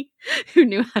county who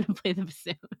knew how to play the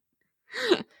bassoon.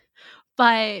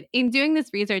 But in doing this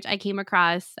research, I came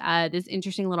across this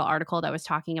interesting little article that was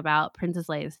talking about Princess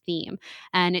Leia's theme.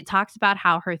 And it talks about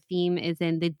how her theme is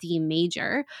in the D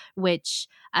major, which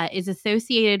is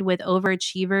associated with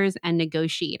overachievers and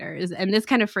negotiators. And this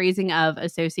kind of phrasing of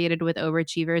associated with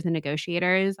overachievers and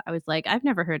negotiators, I was like, I've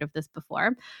never heard of this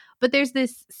before. But there's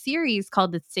this series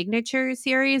called the Signature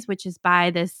series, which is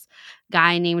by this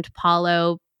guy named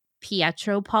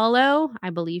Pietro Paulo. I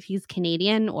believe he's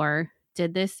Canadian or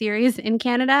did this series in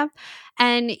Canada,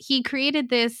 and he created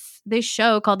this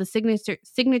show called the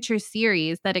Signature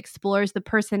series that explores the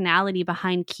personality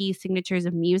behind key signatures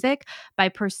of music by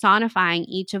personifying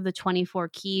each of the 24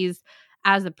 keys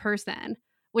as a person,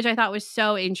 which I thought was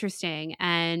so interesting.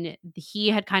 And he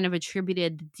had kind of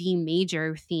attributed the D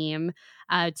major theme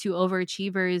to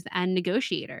overachievers and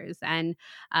negotiators. And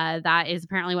that is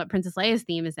apparently what Princess Leia's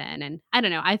theme is in. And I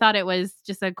don't know, I thought it was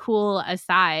just a cool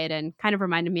aside and kind of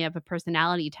reminded me of a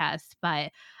personality test,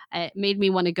 but it made me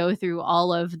want to go through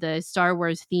all of the Star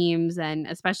Wars themes and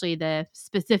especially the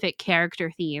specific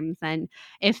character themes and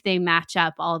if they match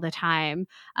up all the time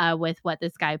with what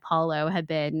this guy Paulo had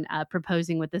been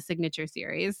proposing with the Signature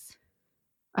series.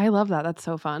 I love that. That's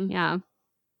so fun. Yeah.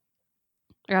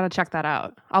 I gotta check that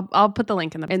out. I'll put the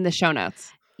link in the show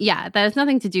notes. Yeah, that has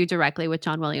nothing to do directly with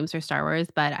John Williams or Star Wars,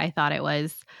 but I thought it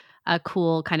was a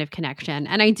cool kind of connection.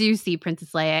 And I do see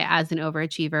Princess Leia as an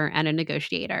overachiever and a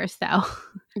negotiator. So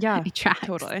yeah, it tracks.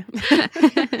 Totally.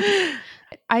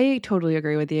 I totally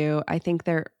agree with you. I think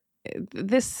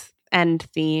this end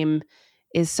theme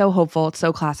is so hopeful. It's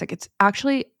so classic. It's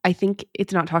actually, I think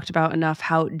it's not talked about enough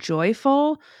how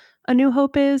joyful A New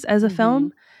Hope is as a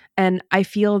film. And I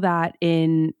feel that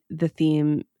in the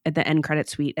theme at the end credit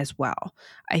suite as well.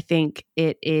 I think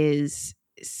it is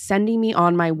sending me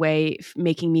on my way,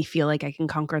 making me feel like I can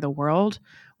conquer the world,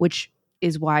 which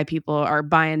is why people are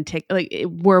buying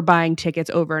we're buying tickets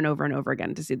over and over and over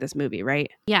again to see this movie, right?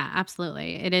 Yeah,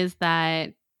 absolutely. It is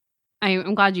that.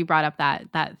 I'm glad you brought up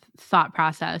that thought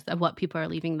process of what people are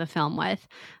leaving the film with,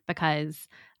 because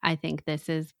I think this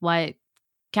is what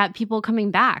kept people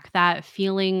coming back, that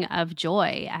feeling of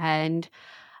joy and,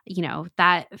 you know,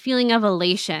 that feeling of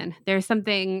elation. There's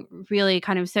something really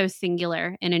kind of so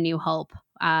singular in A New Hope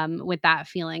with that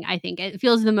feeling. I think it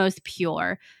feels the most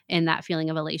pure in that feeling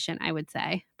of elation, I would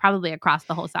say, probably across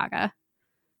the whole saga.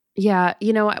 Yeah,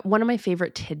 one of my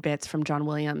favorite tidbits from John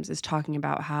Williams is talking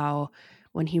about how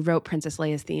when he wrote Princess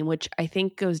Leia's theme, which I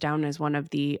think goes down as one of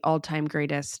the all-time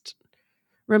greatest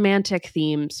romantic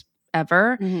themes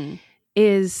ever,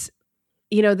 is,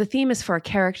 the theme is for a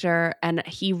character, and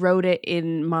he wrote it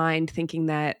in mind thinking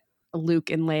that Luke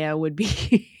and Leia would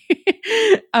be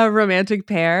a romantic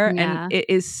pair, Yeah. and it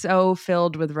is so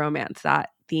filled with romance,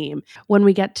 that theme. When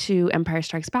we get to Empire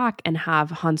Strikes Back and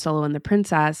have Han Solo and the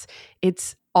princess,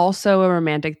 it's also a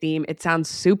romantic theme. It sounds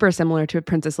super similar to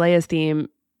Princess Leia's theme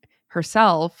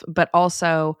herself, but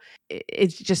also it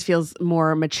just feels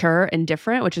more mature and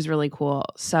different, which is really cool.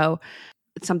 So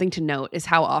something to note is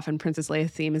how often Princess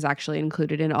Leia's theme is actually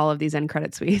included in all of these end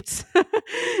credit suites.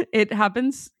 It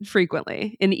happens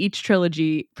frequently. In each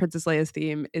trilogy, Princess Leia's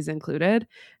theme is included,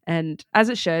 and as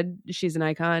it should. She's an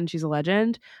icon, she's a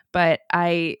legend, but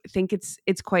I think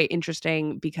it's quite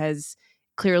interesting because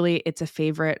clearly it's a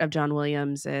favorite of John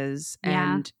Williams's,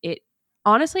 and it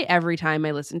honestly, every time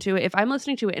I listen to it, if I'm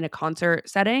listening to it in a concert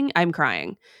setting, I'm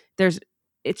crying.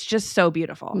 It's just so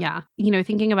beautiful. Yeah.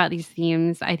 Thinking about these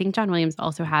themes, I think John Williams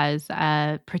also has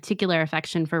a particular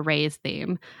affection for Rey's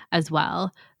theme as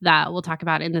well that we'll talk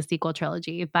about in the sequel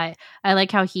trilogy. But I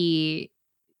like how he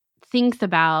thinks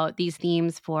about these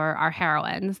themes for our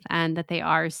heroines and that they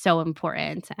are so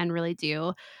important and really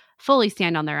do fully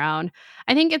stand on their own.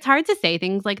 I think it's hard to say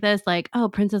things like this, like, oh,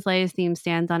 Princess Leia's theme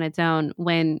stands on its own,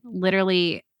 when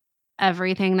literally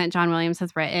everything that John Williams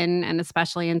has written, and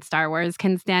especially in Star Wars,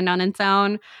 can stand on its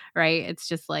own, right? It's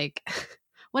just like,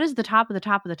 what is the top of the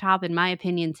top of the top, in my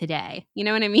opinion, today? You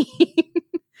know what I mean?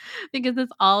 Because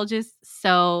it's all just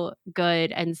so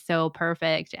good and so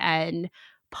perfect, and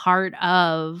part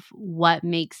of what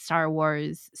makes Star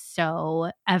Wars so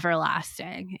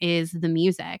everlasting is the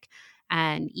music.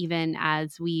 And even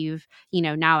as we've,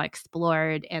 now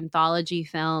explored anthology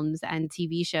films and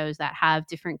TV shows that have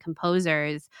different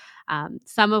composers,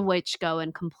 some of which go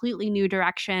in completely new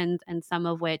directions, and some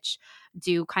of which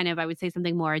do kind of, I would say,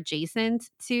 something more adjacent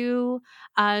to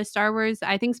Star Wars.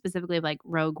 I think specifically of like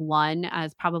Rogue One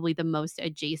as probably the most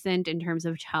adjacent in terms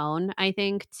of tone, I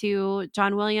think, to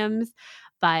John Williams.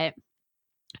 But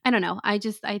I don't know. I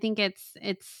think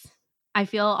it's I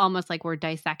feel almost like we're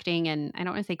dissecting, and I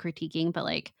don't want to say critiquing, but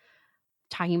like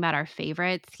talking about our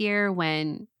favorites here,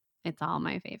 when it's all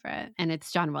my favorite and it's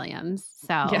John Williams.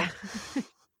 So yeah.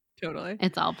 Totally.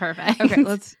 It's all perfect. Okay,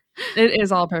 it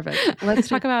is all perfect. Let's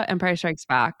talk about Empire Strikes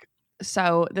Back.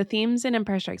 So the themes in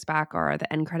Empire Strikes Back are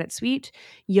the end credit suite,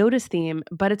 Yoda's theme,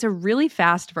 but it's a really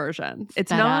fast version.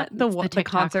 It's not the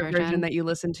concert version that you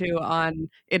listen to on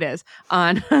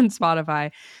Spotify.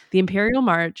 The Imperial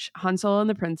March, Han Solo and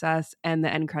the Princess, and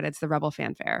the end credits, the Rebel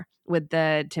fanfare with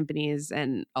the timpanis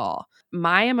and all.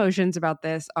 My emotions about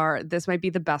this are, this might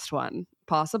be the best one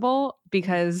possible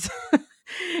because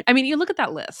I mean, you look at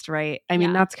that list, right? I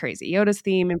mean, that's crazy. Yoda's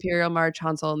theme, Imperial March,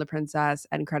 Han Solo and the Princess,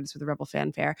 and credits for the Rebel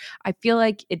fanfare. I feel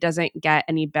like it doesn't get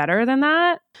any better than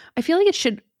that. I feel like it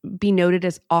should be noted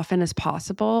as often as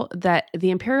possible that the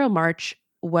Imperial March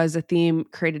was a theme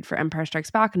created for Empire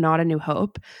Strikes Back, not A New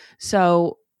Hope.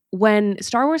 So when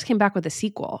Star Wars came back with a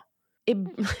sequel, it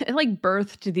like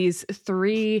birthed these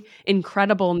three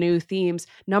incredible new themes.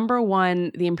 Number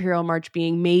one, the Imperial March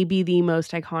being maybe the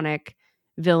most iconic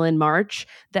villain march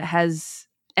that has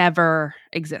ever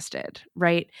existed,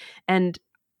 right? And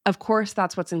of course,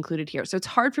 that's what's included here. So it's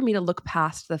hard for me to look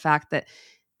past the fact that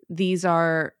these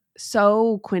are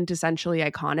so quintessentially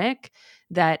iconic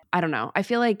that, I don't know, I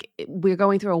feel like we're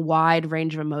going through a wide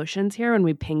range of emotions here when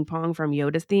we ping pong from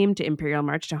Yoda's theme to Imperial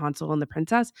March to Han Solo and the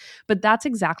Princess. But that's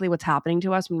exactly what's happening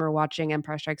to us when we're watching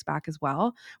Empire Strikes Back as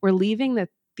well. We're leaving the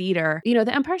theater.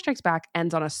 The Empire Strikes Back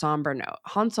ends on a somber note.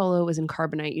 Han Solo is in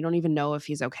carbonite. You don't even know if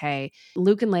he's okay.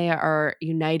 Luke and Leia are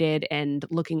united and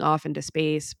looking off into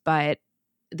space, but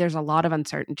there's a lot of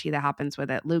uncertainty that happens with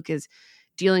it. Luke is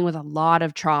dealing with a lot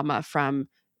of trauma from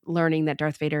learning that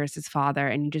Darth Vader is his father,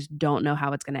 and you just don't know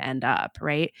how it's going to end up,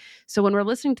 right? So when we're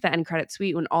listening to the end credit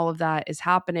suite, when all of that is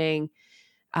happening,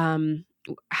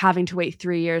 having to wait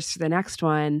 3 years for the next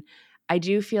one, I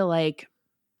do feel like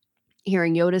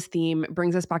hearing Yoda's theme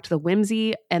brings us back to the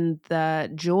whimsy and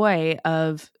the joy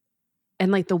of,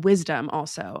 and like the wisdom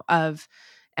also of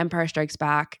Empire Strikes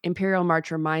Back. Imperial March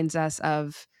reminds us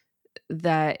of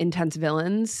the intense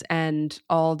villains and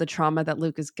all the trauma that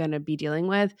Luke is going to be dealing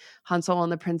with. Han Solo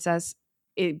and the Princess,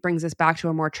 it brings us back to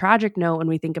a more tragic note when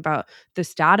we think about the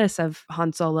status of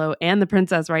Han Solo and the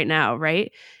Princess right now,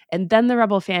 right? And then the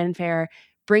Rebel fanfare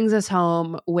brings us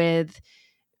home with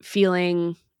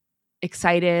feeling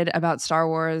excited about Star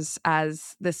Wars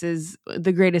as this is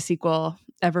the greatest sequel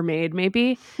ever made,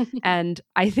 maybe. And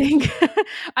I think,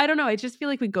 I don't know, I just feel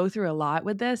like we go through a lot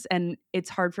with this, and it's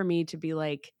hard for me to be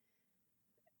like,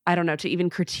 I don't know, to even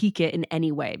critique it in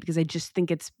any way because I just think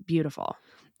it's beautiful.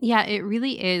 Yeah, it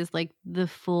really is like the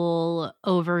full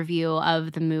overview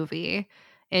of the movie.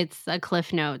 It's a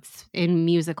Cliff Notes in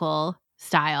musical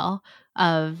style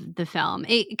of the film.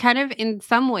 It kind of, in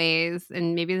some ways,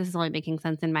 and maybe this is only making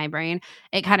sense in my brain,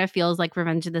 it kind of feels like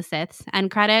Revenge of the Sith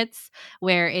end credits,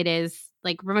 where it is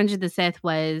like Revenge of the Sith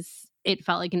was, it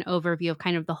felt like an overview of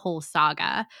kind of the whole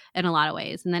saga in a lot of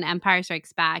ways. And then Empire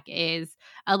Strikes Back is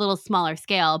a little smaller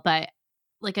scale, but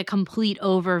like a complete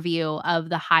overview of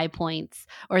the high points,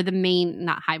 or the main,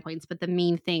 not high points, but the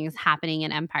main things happening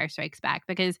in Empire Strikes Back.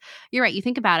 Because you're right, you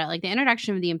think about it, like the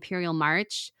introduction of the Imperial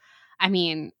March, I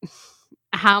mean,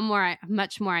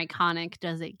 much more iconic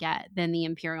does it get than the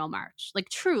Imperial March? Like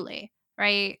truly,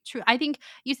 right? True. I think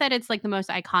you said it's like the most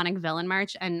iconic villain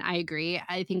march, and I agree.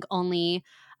 I think only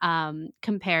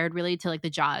compared really to like the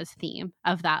Jaws theme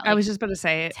of that. Like, I was just about to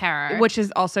say, terror, which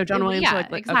is also John Williams. Yeah, so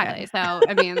like, exactly. Okay. So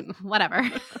I mean, whatever.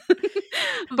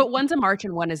 But one's a march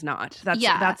and one is not.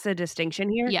 That's the distinction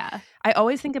here. Yeah. I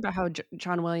always think about how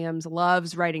John Williams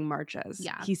loves writing marches.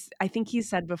 Yeah. I think he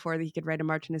said before that he could write a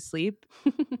march in his sleep.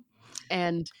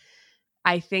 And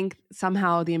I think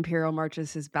somehow the Imperial March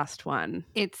is his best one.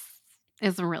 It's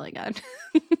really good.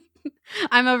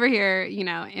 I'm over here,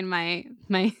 in my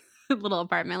little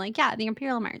apartment, like, yeah, the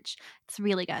Imperial March. It's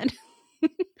really good.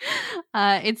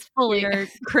 It's fully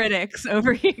critics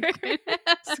over here.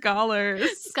 Scholars.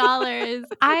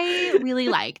 I really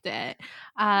liked it.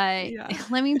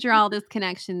 Let me draw this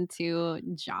connection to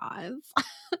Jaws.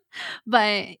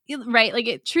 But right, like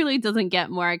it truly doesn't get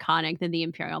more iconic than the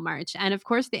Imperial March. And of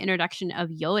course, the introduction of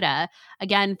Yoda,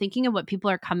 again, thinking of what people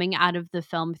are coming out of the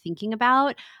film thinking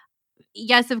about.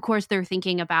 Yes, of course, they're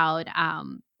thinking about,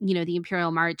 the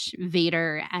Imperial March,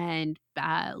 Vader and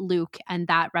Luke and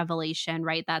that revelation,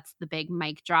 right? That's the big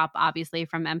mic drop, obviously,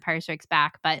 from Empire Strikes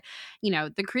Back. But,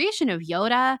 the creation of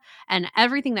Yoda and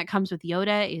everything that comes with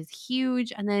Yoda is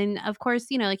huge. And then, of course,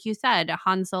 like you said,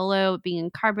 Han Solo being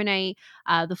in Carbonite,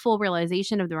 the full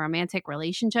realization of the romantic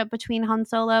relationship between Han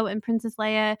Solo and Princess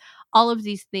Leia. All of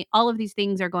these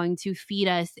things are going to feed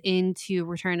us into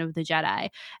Return of the Jedi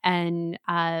and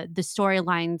the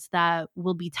storylines that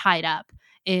will be tied up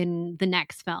in the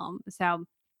next film. So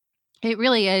it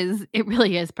really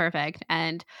is perfect.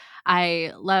 And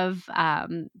I love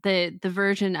the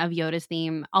version of Yoda's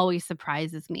theme always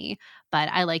surprises me, but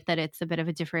I like that it's a bit of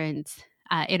a different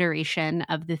iteration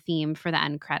of the theme for the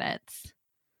end credits.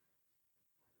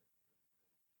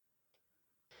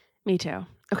 Me too.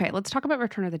 Okay, let's talk about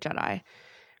Return of the Jedi.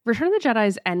 Return of the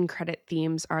Jedi's end credit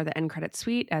themes are the end credit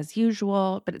suite as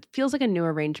usual, but it feels like a new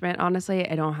arrangement. Honestly,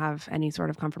 I don't have any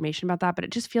sort of confirmation about that, but it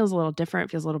just feels a little different.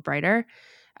 It feels a little brighter.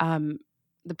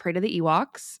 The Parade of the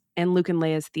Ewoks and Luke and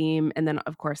Leia's theme, and then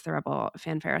of course the Rebel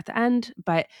fanfare at the end.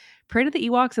 But Parade of the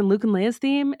Ewoks and Luke and Leia's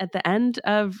theme at the end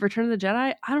of Return of the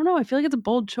Jedi, I don't know. I feel like it's a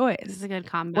bold choice. It's a good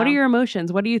combo. What are your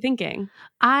emotions? What are you thinking?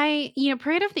 Parade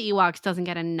of the Ewoks doesn't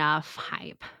get enough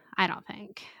hype, I don't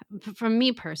think. From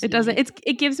me personally. It doesn't.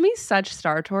 It gives me such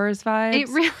Star Tours vibes. It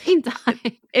really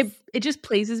does. It just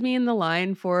places me in the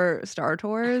line for Star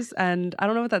Tours, and I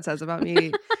don't know what that says about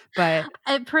me, but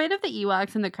Parade of the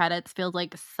Ewoks in the credits feels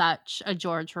like such a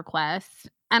George request.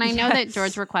 And I know that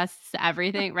George requests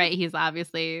everything, right? He's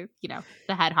obviously,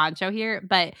 the head honcho here,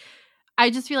 but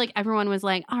I just feel like everyone was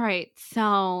like, all right,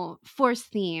 so Force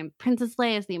theme, Princess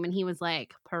Leia's theme, and he was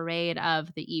like, Parade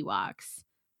of the Ewoks.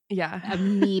 Yeah.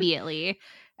 Immediately.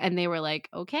 And they were like,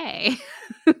 okay.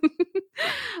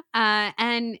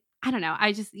 And I don't know.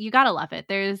 You gotta love it.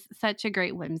 There's such a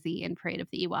great whimsy in Parade of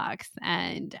the Ewoks.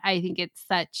 And I think it's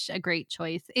such a great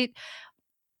choice.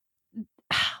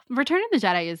 Return of the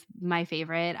Jedi is my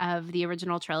favorite of the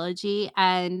original trilogy.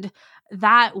 And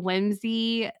that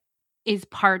whimsy is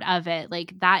part of it.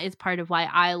 Like that is part of why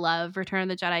I love Return of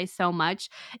the Jedi so much,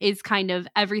 is kind of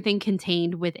everything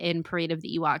contained within Parade of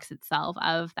the Ewoks itself,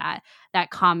 of that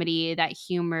comedy, that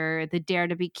humor, the dare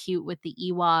to be cute with the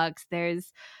Ewoks.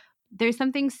 There's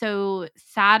something so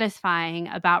satisfying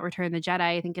about Return of the Jedi.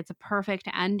 I think it's a perfect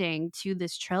ending to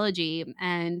this trilogy.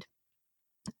 And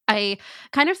I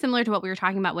kind of similar to what we were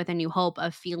talking about with A New Hope,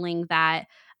 of feeling that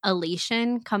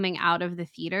elation coming out of the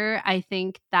theater. I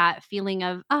think that feeling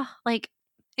of,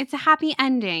 it's a happy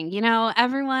ending.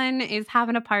 Everyone is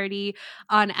having a party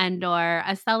on Endor,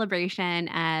 a celebration,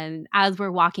 and as we're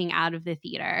walking out of the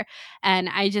theater. And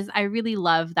I really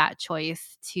love that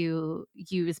choice to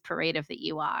use Parade of the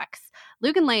Ewoks.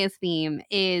 Luke and Leia's theme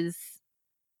is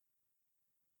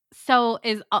so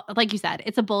is like you said,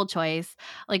 it's a bold choice.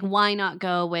 Like, why not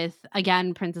go with,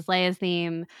 again, Princess Leia's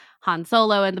theme, Han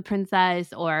Solo and the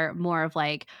princess, or more of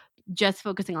like just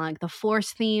focusing on like the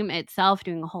Force theme itself,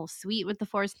 doing a whole suite with the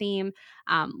Force theme.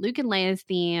 Luke and Leia's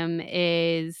theme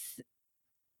is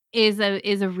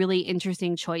a really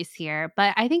interesting choice here,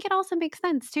 but I think it also makes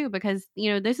sense too, because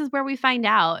this is where we find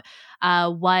out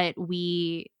what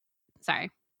we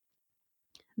sorry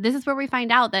this is where we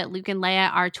find out that Luke and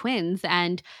Leia are twins,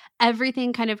 and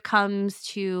everything kind of comes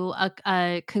to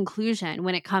a conclusion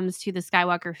when it comes to the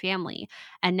Skywalker family.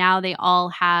 And now they all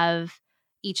have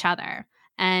each other.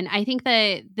 And I think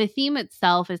that the theme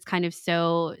itself is kind of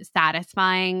so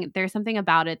satisfying. There's something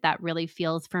about it that really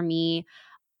feels for me,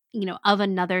 of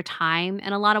another time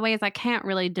in a lot of ways. I can't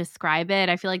really describe it.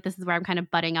 I feel like this is where I'm kind of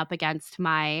butting up against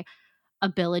my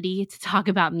ability to talk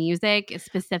about music,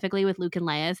 specifically with Luke and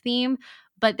Leia's theme.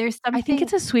 But there's something. I think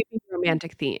it's a sweeping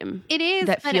romantic theme. It is.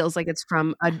 That feels like it's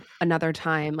from another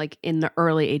time, like in the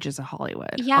early ages of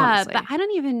Hollywood. Yeah, honestly. but I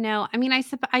don't even know. I mean,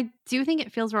 I do think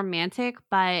it feels romantic,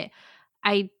 but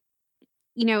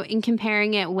in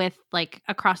comparing it with like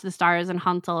Across the Stars and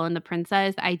Han Solo and the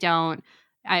Princess, I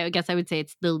guess I would say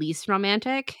it's the least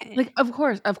romantic. Like, of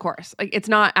course. Like, it's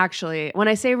not actually, when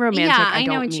I say romantic, Yeah, I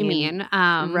don't know what you mean.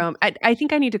 I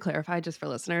think I need to clarify just for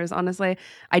listeners, honestly.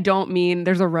 I don't mean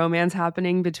there's a romance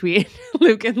happening between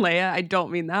Luke and Leia. I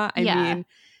don't mean that. I mean,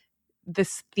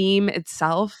 this theme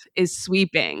itself is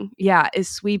sweeping. Yeah, is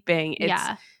sweeping. It's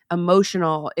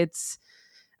emotional. It's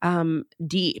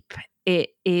deep.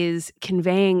 It is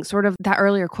conveying sort of that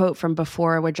earlier quote from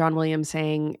before with John Williams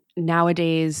saying,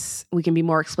 nowadays we can be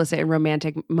more explicit in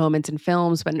romantic moments in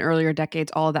films, but in earlier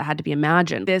decades, all of that had to be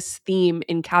imagined. This theme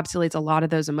encapsulates a lot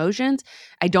of those emotions.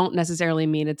 I don't necessarily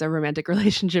mean it's a romantic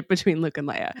relationship between Luke and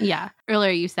Leia. Yeah.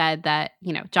 Earlier you said that,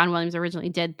 John Williams originally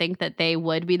did think that they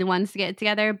would be the ones to get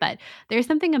together, but there's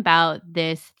something about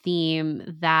this theme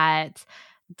that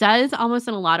does almost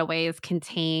in a lot of ways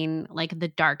contain like the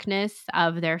darkness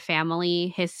of their family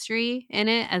history in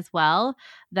it as well,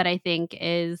 that I think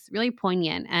is really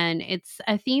poignant. And it's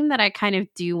a theme that I kind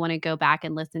of do want to go back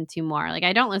and listen to more. Like,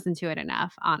 I don't listen to it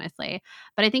enough, honestly,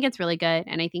 but I think it's really good.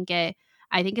 And I think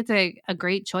it's a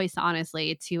great choice,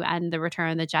 honestly, to end the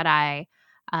Return of the Jedi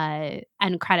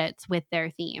end credits with their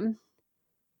theme.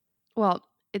 Well,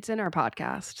 it's in our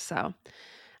podcast, so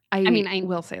I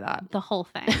will say that. The whole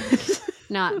thing.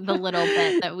 Not the little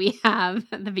bit that we have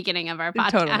at the beginning of our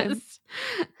podcast.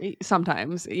 Totally.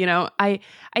 Sometimes, I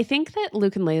think that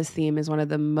Luke and Leia's theme is one of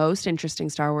the most interesting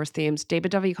Star Wars themes.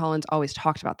 David W. Collins always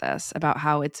talked about this, about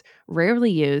how it's rarely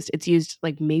used. It's used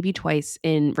like maybe twice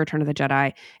in Return of the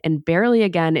Jedi and barely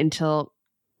again until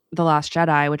The Last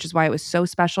Jedi, which is why it was so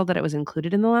special that it was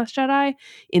included in The Last Jedi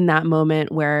in that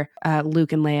moment where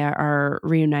Luke and Leia are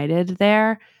reunited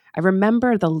there. I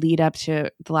remember the lead up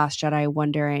to The Last Jedi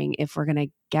wondering if we're going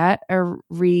to get a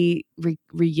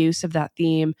reuse of that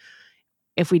theme,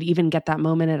 if we'd even get that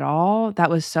moment at all. That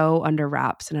was so under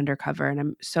wraps and undercover. And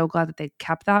I'm so glad that they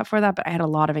kept that for that. But I had a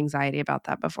lot of anxiety about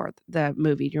that before the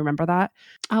movie. Do you remember that?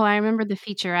 Oh, I remember the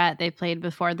featurette they played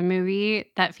before the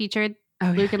movie that featured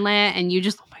Luke and Leia, and you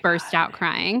just burst out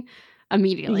crying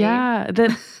immediately. Yeah,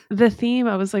 the theme,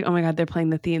 I was like, oh my God, they're playing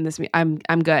the theme.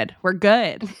 I'm good. We're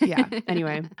good. Yeah.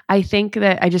 Anyway, I think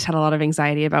that I just had a lot of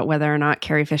anxiety about whether or not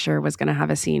Carrie Fisher was going to have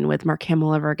a scene with Mark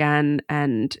Hamill ever again,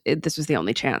 and this was the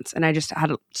only chance. And I just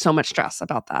had so much stress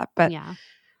about that. But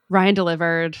Ryan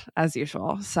delivered as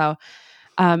usual. So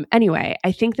anyway,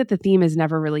 I think that the theme is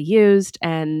never really used,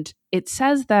 and it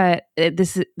says that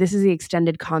this is the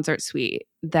extended concert suite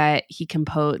that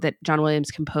John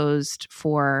Williams composed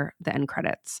for the end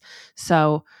credits.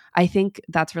 So I think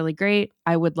that's really great.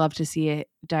 I would love to see it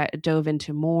dove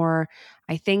into more.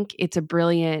 I think it's a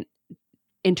brilliant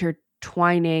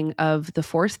intertwining of the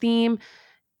Force theme,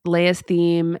 Leia's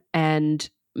theme, and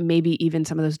maybe even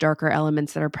some of those darker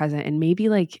elements that are present, and maybe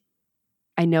like,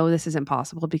 I know this isn't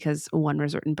possible because one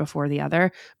was written before the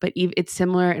other, but it's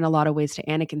similar in a lot of ways to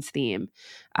Anakin's theme.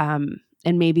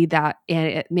 And maybe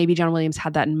John Williams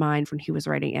had that in mind when he was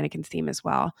writing Anakin's theme as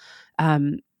well.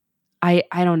 I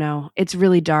don't know. It's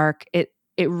really dark. It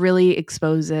really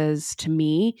exposes, to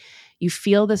me, you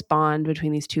feel this bond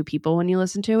between these two people when you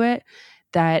listen to it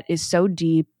that is so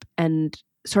deep and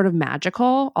sort of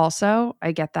magical also.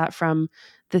 I get that from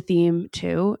the theme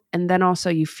too. And then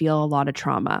also you feel a lot of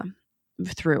trauma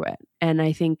through it. And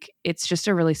I think it's just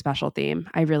a really special theme.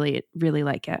 I really, really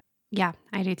like it. Yeah,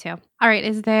 I do too. All right.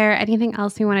 Is there anything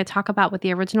else we want to talk about with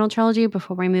the original trilogy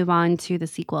before we move on to the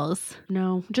sequels?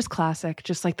 No, just classic,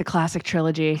 just like the classic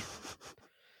trilogy.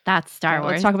 That's Star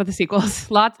Wars. Let's talk about the sequels.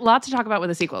 Lots to talk about with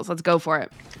the sequels. Let's go for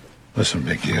it. Listen,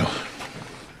 big deal.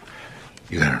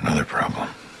 You got another problem.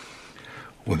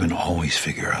 Women always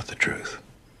figure out the truth.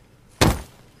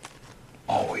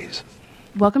 Always.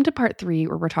 Welcome to part 3,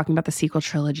 where we're talking about the sequel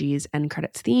trilogies and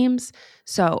credits themes.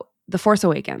 So, The Force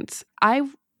Awakens. I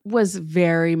was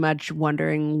very much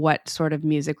wondering what sort of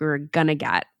music we were gonna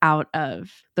get out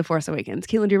of The Force Awakens.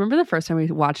 Caitlin, do you remember the first time we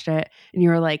watched it and you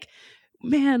were like,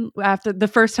 man, after the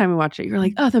first time we watched it, you were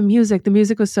like, oh, the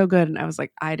music was so good. And I was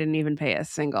like, I didn't even pay a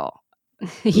single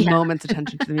moment's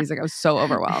attention to the music. I was so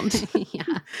overwhelmed.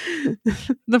 Yeah.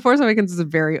 The Force Awakens is a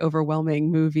very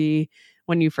overwhelming movie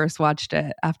when you first watched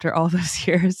it after all those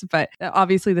years. But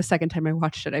obviously the second time I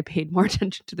watched it, I paid more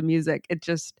attention to the music.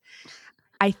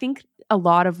 I think a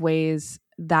lot of ways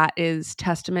that is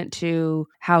testament to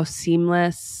how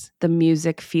seamless the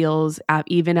music feels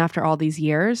even after all these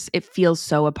years. It feels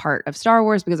so a part of Star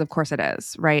Wars because of course it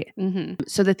is, right? Mm-hmm.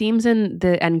 So the themes in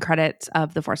the end credits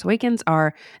of The Force Awakens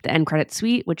are the end credit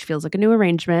suite, which feels like a new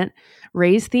arrangement,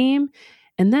 Rey's theme,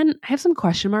 and then I have some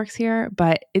question marks here,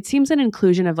 but it seems an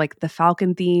inclusion of like the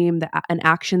Falcon theme, an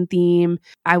action theme.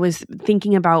 I was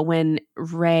thinking about when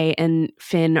Rey and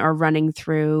Finn are running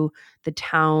through the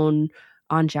town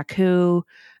on Jakku.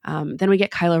 Then we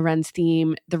get Kylo Ren's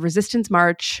theme, the Resistance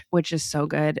March, which is so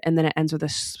good. And then it ends with a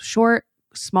short,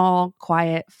 small,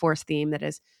 quiet Force theme that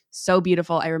is so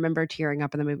beautiful. I remember tearing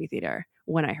up in the movie theater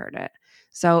when I heard it.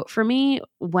 So for me,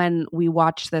 when we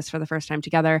watched this for the first time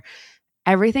together,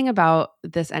 everything about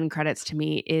this end credits to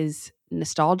me is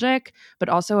nostalgic, but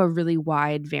also a really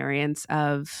wide variance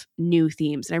of new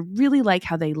themes. And I really like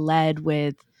how they led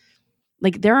with,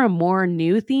 like, there are more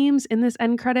new themes in this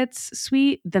end credits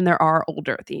suite than there are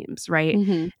older themes, right?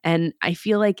 Mm-hmm. And I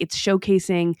feel like it's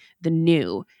showcasing the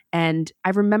new. And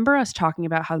I remember us talking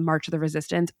about how March of the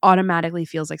Resistance automatically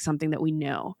feels like something that we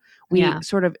know. We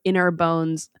sort of in our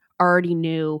bones already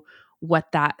knew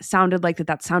what that sounded like,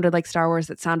 that sounded like Star Wars,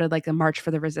 that sounded like a March for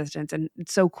the Resistance. And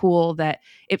it's so cool that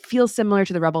it feels similar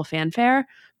to the Rebel fanfare,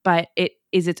 but it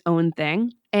is its own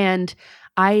thing. And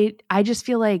I just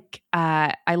feel like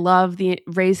I love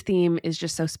Rey's theme is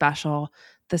just so special.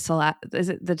 The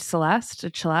Celeste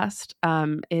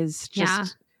is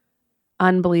just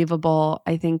unbelievable.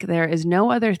 I think there is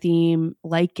no other theme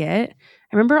like it.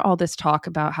 I remember all this talk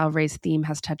about how Rey's theme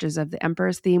has touches of the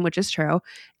Emperor's theme, which is true,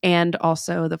 and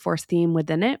also the Force theme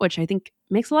within it, which I think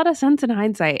makes a lot of sense in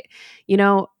hindsight. You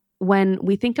know, when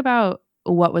we think about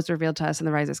what was revealed to us in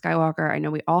The Rise of Skywalker, I know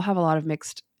we all have a lot of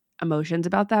mixed emotions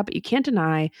about that, but you can't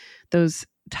deny those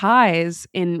ties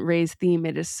in Rey's theme.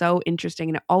 It is so interesting,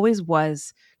 and it always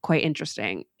was quite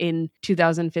interesting. In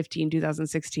 2015,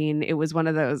 2016, it was one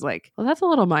of those like, well, that's a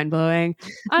little mind-blowing.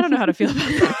 I don't know how to feel about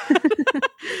that.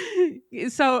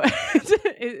 So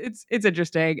it's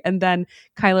interesting. And then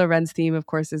Kylo Ren's theme, of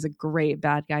course, is a great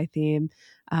bad guy theme.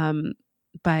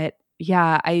 But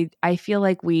yeah, I feel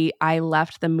like I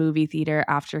left the movie theater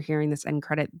after hearing this end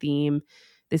credit theme,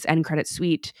 this end credit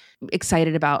suite,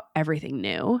 excited about everything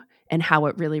new and how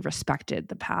it really respected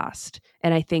the past.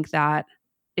 And I think that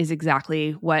is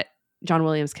exactly what John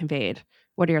Williams conveyed.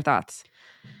 What are your thoughts?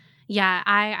 Yeah,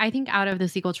 I think out of the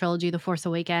sequel trilogy, The Force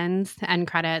Awakens, the end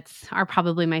credits are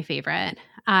probably my favorite.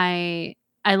 I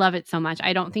love it so much.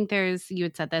 I don't think you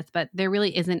had said this, but there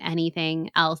really isn't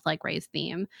anything else like Rey's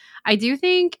theme. I do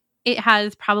think it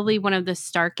has probably one of the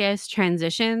starkest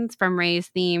transitions from Rey's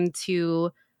theme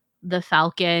to the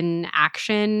Falcon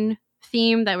action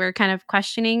theme that we're kind of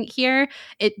questioning here.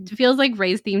 It feels like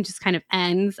Rey's theme just kind of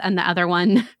ends and the other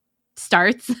one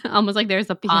starts, almost like there's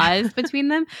a pause between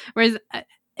them. Whereas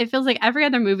it feels like every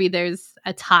other movie, there's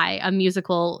a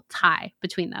musical tie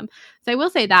between them. So I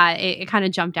will say that it kind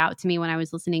of jumped out to me when I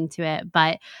was listening to it.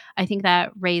 But I think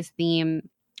that Rey's theme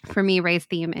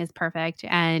is perfect.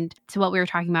 And to what we were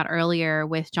talking about earlier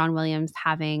with John Williams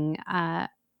having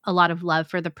a lot of love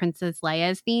for the Princess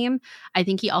Leia's theme, I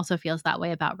think he also feels that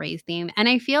way about Rey's theme. And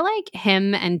I feel like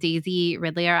him and Daisy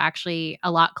Ridley are actually a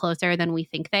lot closer than we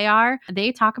think they are.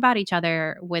 They talk about each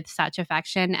other with such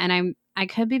affection. And I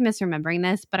could be misremembering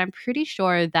this, but I'm pretty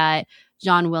sure that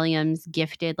John Williams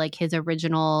gifted like his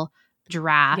original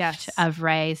draft of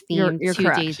Rey's theme you're to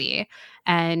correct. Daisy.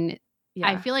 And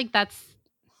I feel like that's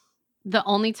the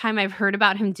only time I've heard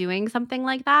about him doing something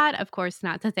like that. Of course,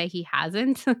 not to say he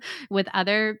hasn't with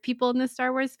other people in the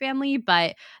Star Wars family,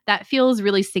 but that feels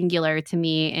really singular to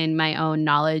me in my own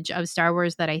knowledge of Star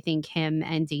Wars, that I think him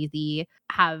and Daisy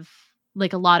have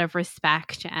like a lot of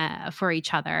respect for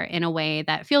each other in a way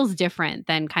that feels different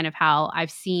than kind of how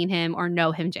I've seen him or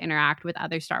know him to interact with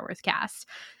other Star Wars casts.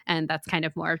 And that's kind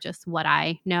of more of just what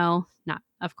I know, not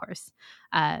of course,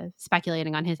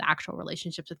 speculating on his actual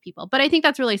relationships with people. But I think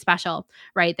that's really special,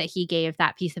 right? That he gave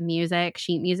that piece of music,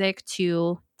 sheet music,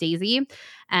 to Daisy.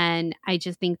 And I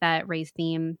just think that Ray's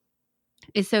theme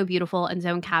is so beautiful and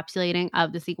so encapsulating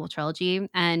of the sequel trilogy.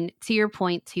 And to your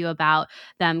point too about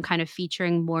them kind of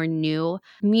featuring more new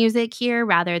music here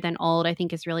rather than old, I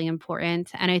think is really important.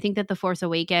 And I think that The Force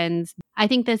Awakens, I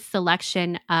think this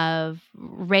selection of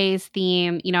Rey's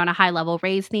theme, on a high level,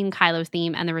 Rey's theme, Kylo's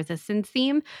theme, and the Resistance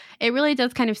theme, it really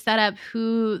does kind of set up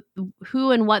who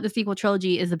and what the sequel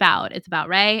trilogy is about. It's about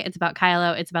Rey, it's about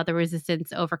Kylo, it's about the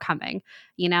Resistance overcoming,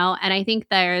 And I think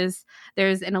there's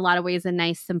in a lot of ways a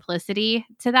nice simplicity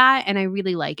to that, and I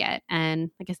really like it.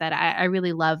 And like I said, I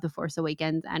really love The Force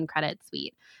Awakens end credit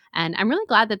suite, and I'm really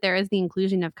glad that there is the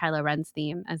inclusion of Kylo Ren's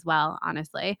theme as well,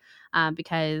 honestly,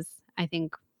 because I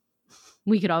think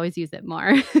we could always use it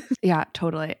more. Yeah,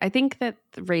 totally. I think that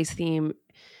the Rey's theme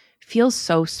feels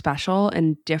so special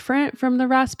and different from the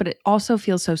rest, but it also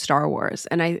feels so Star Wars,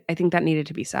 and I think that needed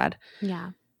to be said. Yeah.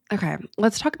 Okay,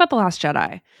 let's talk about The Last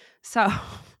Jedi. So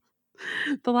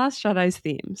The Last Jedi's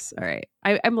themes. All right.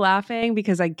 I'm laughing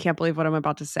because I can't believe what I'm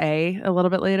about to say a little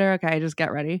bit later. Okay, just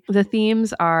get ready. The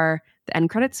themes are the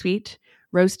end credit suite,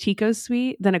 Rose Tico's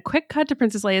suite, then a quick cut to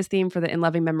Princess Leia's theme for the In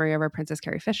Loving Memory of our Princess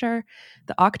Carrie Fisher,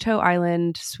 the Octo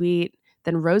Island suite,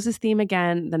 then Rose's theme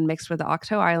again, then mixed with the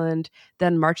Octo Island,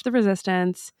 then March of the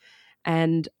Resistance,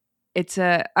 and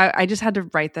I just had to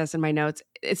write this in my notes.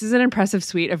 This is an impressive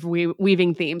suite of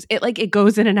weaving themes. It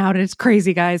goes in and out. It's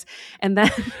crazy, guys. And then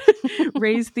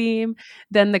Rey's theme,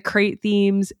 then the crate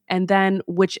themes, and then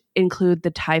which include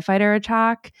the TIE fighter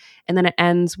attack. And then it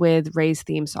ends with Rey's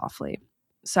theme softly.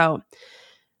 So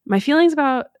my feelings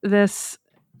about this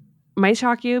might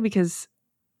shock you because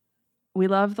we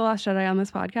love The Last Jedi on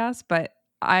this podcast, but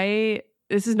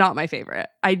this is not my favorite.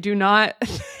 I do not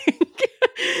think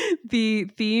the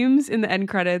themes in the end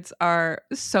credits are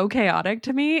so chaotic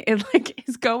to me. It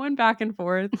is going back and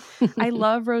forth. I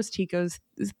love Rose Tico's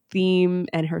theme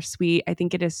and her suite. I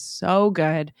think it is so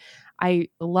good. I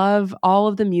love all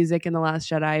of the music in The Last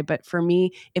Jedi, but for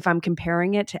me, if I'm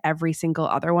comparing it to every single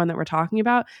other one that we're talking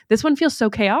about, this one feels so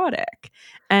chaotic.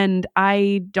 And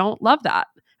I don't love that.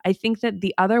 I think that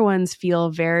the other ones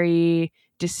feel very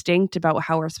distinct about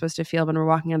how we're supposed to feel when we're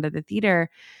walking out of the theater.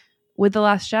 With The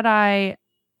Last Jedi,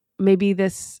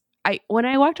 when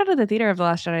I walked out of the theater of The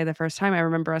Last Jedi the first time, I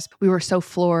remember we were so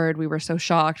floored, we were so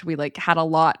shocked, we had a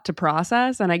lot to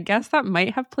process, and I guess that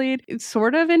might have played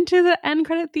sort of into the end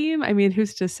credit theme. I mean,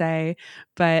 who's to say?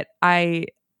 But I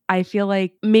feel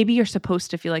like maybe you're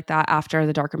supposed to feel like that after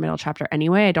the darker middle chapter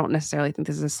anyway. I don't necessarily think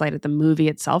this is a slight at the movie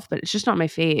itself, but it's just not my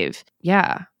fave.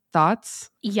 Yeah. Thoughts?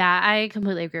 Yeah, I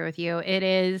completely agree with you.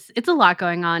 It's a lot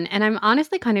going on. And I'm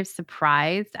honestly kind of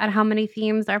surprised at how many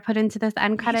themes are put into this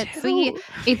end credit suite.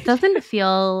 It doesn't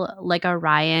feel like a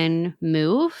Ryan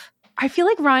move. I feel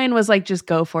like Ryan was like, just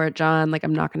go for it, John.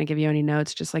 I'm not going to give you any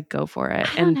notes. Just go for it.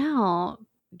 I don't know.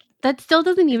 That still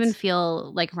doesn't even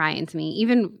feel like Ryan to me,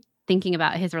 even thinking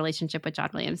about his relationship with John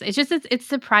Williams. It's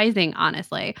surprising,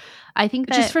 honestly. I think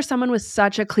that just for someone with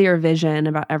such a clear vision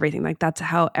about everything, that's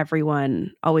how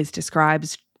everyone always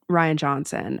describes Rian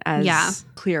Johnson, as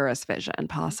clearest vision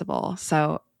possible.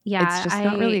 So it's just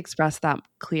not really expressed that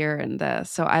clear in this.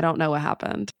 So I don't know what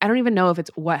happened. I don't even know if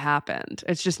it's what happened.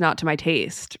 It's just not to my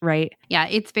taste, right? Yeah,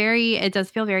 it does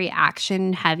feel very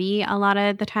action heavy a lot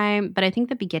of the time. But I think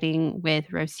the beginning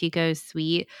with Rose Tico's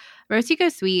suite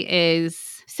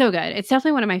is so good. It's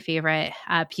definitely one of my favorite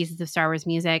pieces of Star Wars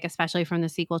music, especially from the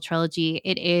sequel trilogy.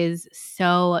 It is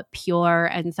so pure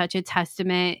and such a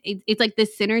testament. It's like the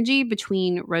synergy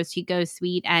between Rose Tico's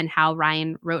suite and how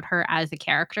Ryan wrote her as a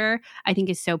character, I think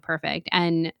is so perfect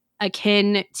and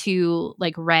akin to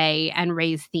Rey and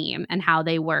Rey's theme and how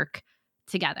they work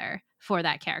together for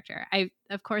that character.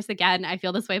 Of course, again, I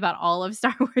feel this way about all of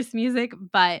Star Wars music,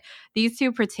 but these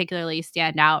two particularly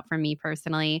stand out for me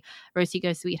personally. Rose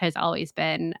Tico's suite has always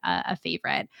been a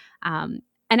favorite. And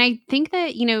I think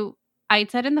that, I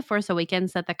said in The Force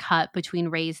Awakens that the cut between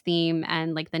Rey's theme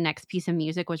and the next piece of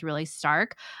music was really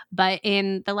stark. But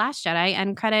in The Last Jedi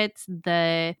end credits,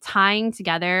 the tying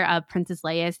together of Princess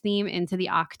Leia's theme into the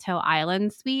Octo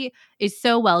Island suite is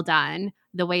so well done.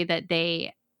 The way that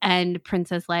they end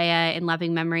Princess Leia in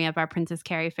loving memory of our Princess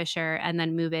Carrie Fisher and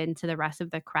then move into the rest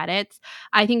of the credits,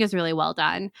 I think is really well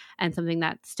done and something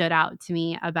that stood out to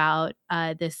me about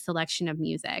this selection of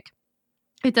music.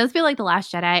 It does feel like The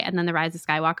Last Jedi and then The Rise of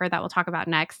Skywalker, that we'll talk about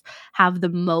next, have the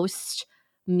most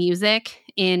music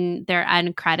in their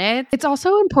end credits. It's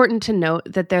also important to note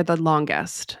that they're the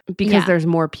longest because there's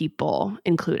more people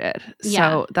included.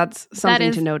 So that's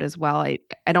something to note as well.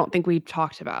 I don't think we've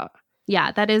talked about.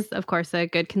 Yeah, that is, of course, a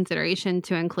good consideration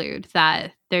to include,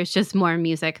 that there's just more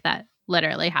music that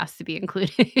literally has to be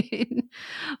included.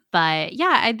 But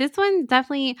yeah, this one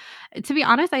definitely, to be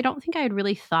honest, I don't think I had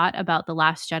really thought about The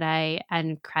Last Jedi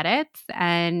and credits.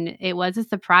 And it was a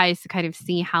surprise to kind of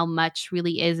see how much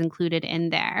really is included in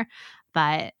there.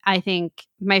 But I think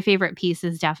my favorite piece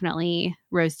is definitely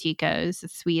Rose Tico's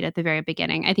suite at the very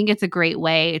beginning. I think it's a great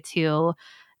way to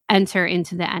enter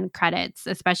into the end credits,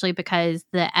 especially because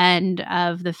the end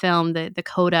of the film, the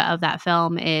coda of that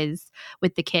film is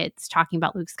with the kids talking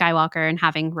about Luke Skywalker and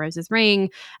having Rose's ring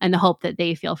and the hope that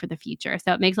they feel for the future.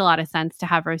 So it makes a lot of sense to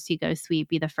have Rose Tico's suite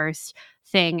be the first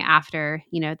thing after,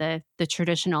 the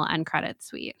traditional end credits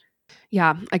suite.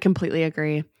 Yeah, I completely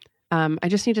agree. I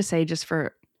just need to say, just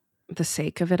for the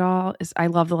sake of it all, is I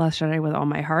love The Last Jedi with all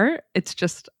my heart. It's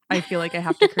just, I feel like I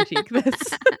have to critique this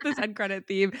end credit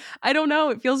theme. I don't know.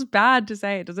 It feels bad to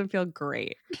say. It doesn't feel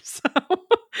great. So,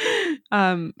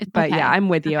 but okay. yeah, I'm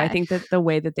with you. Okay. I think that the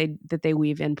way that they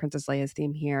weave in Princess Leia's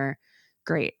theme here,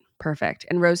 great, perfect.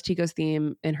 And Rose Tico's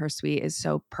theme in her suite is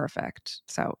so perfect.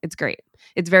 So it's great.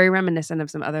 It's very reminiscent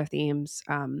of some other themes,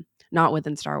 not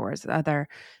within Star Wars, other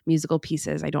musical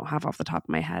pieces I don't have off the top of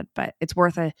my head, but it's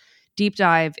worth a deep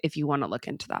dive if you want to look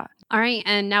into that. All right,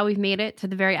 and now we've made it to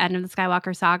the very end of the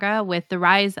Skywalker saga with The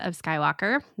Rise of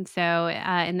Skywalker. So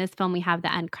in this film, we have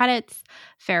the end credits,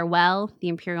 Farewell, the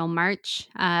Imperial March,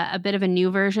 a bit of a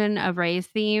new version of Rey's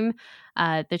theme,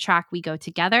 the track We Go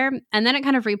Together, and then it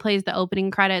kind of replays the opening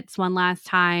credits one last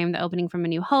time, the opening from A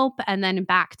New Hope, and then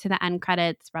back to the end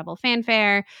credits, Rebel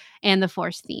Fanfare, and the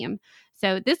Force theme.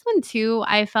 So this one, too,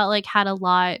 I felt like had a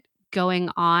lot going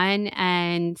on,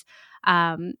 and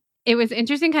it was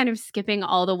interesting kind of skipping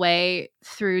all the way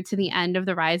through to the end of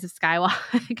The Rise of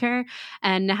Skywalker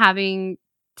and having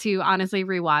to honestly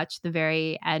rewatch the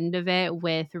very end of it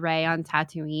with Rey on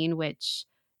Tatooine, which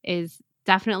is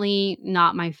definitely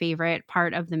not my favorite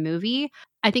part of the movie.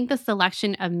 I think the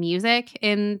selection of music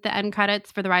in the end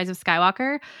credits for The Rise of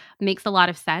Skywalker makes a lot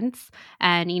of sense.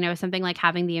 And, something like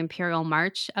having the Imperial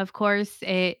March, of course,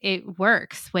 it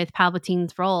works with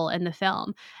Palpatine's role in the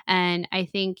film. And I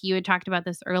think you had talked about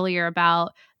this earlier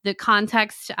about the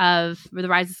context of The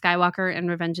Rise of Skywalker and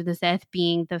Revenge of the Sith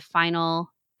being the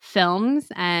final films,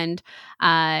 and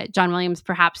John Williams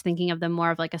perhaps thinking of them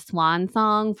more of like a swan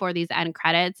song for these end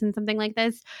credits and something like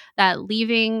this, that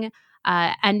leaving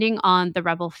ending on the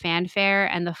Rebel Fanfare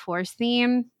and the Force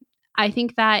theme, I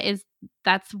think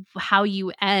that's how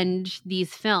you end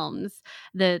these films.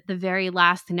 The very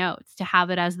last notes, to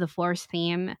have it as the Force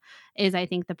theme is, I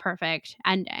think, the perfect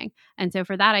ending. And so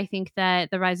for that, I think that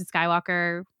The Rise of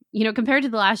Skywalker, compared to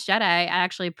The Last Jedi, I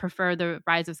actually prefer The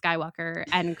Rise of Skywalker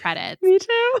end credits. Me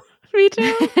too.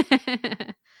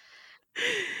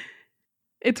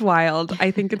 It's wild. I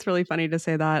think it's really funny to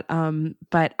say that.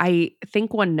 But I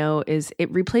think one note is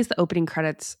it replays the opening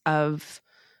credits of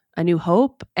A New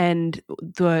Hope and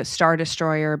the Star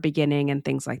Destroyer beginning and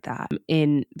things like that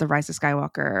in The Rise of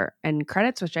Skywalker and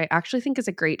credits, which I actually think is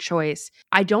a great choice.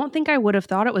 I don't think I would have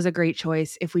thought it was a great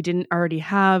choice if we didn't already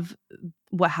have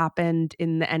what happened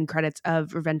in the end credits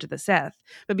of Revenge of the Sith.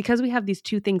 But because we have these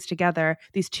two things together,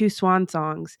 these two swan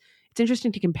songs, it's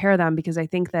interesting to compare them, because I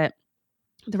think that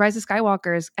The Rise of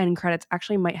Skywalker's end credits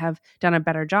actually might have done a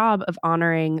better job of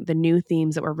honoring the new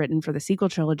themes that were written for the sequel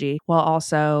trilogy, while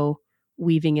also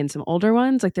weaving in some older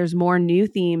ones. Like, there's more new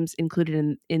themes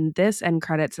included in this end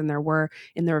credits than there were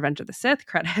in the Revenge of the Sith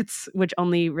credits, which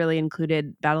only really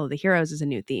included Battle of the Heroes as a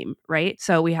new theme, right?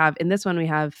 So in this one, we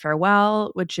have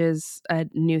Farewell, which is a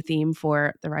new theme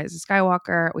for The Rise of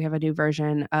Skywalker. We have a new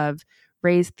version of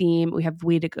Rey's theme. We have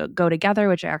We Go Together,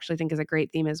 which I actually think is a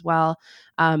great theme as well.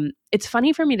 It's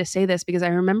funny for me to say this because I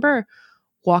remember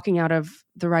walking out of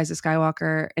The Rise of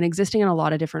Skywalker and existing in a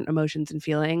lot of different emotions and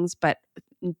feelings, but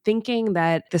thinking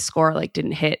that the score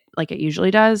didn't hit like it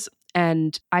usually does.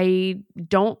 And I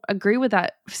don't agree with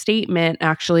that statement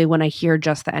actually when I hear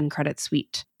just the end credit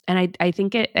suite. And I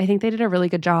think they did a really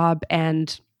good job.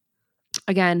 And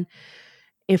again,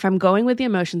 if I'm going with the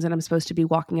emotions that I'm supposed to be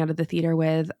walking out of the theater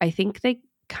with, I think they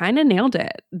kind of nailed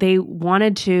it. They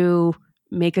wanted to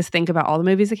make us think about all the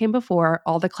movies that came before,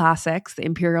 all the classics, the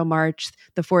Imperial March,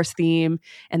 the Force theme,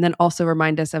 and then also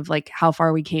remind us of how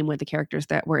far we came with the characters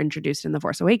that were introduced in The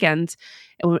Force Awakens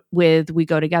with We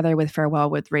Go Together, with Farewell,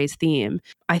 with Rey's theme.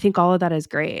 I think all of that is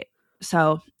great.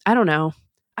 So I don't know.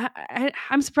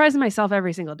 I'm surprising myself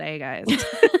every single day, guys.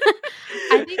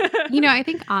 I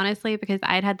think honestly, because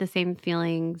I'd had the same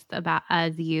feelings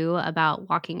as you about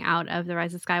walking out of The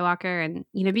Rise of Skywalker and,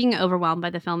 being overwhelmed by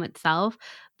the film itself,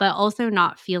 but also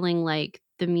not feeling like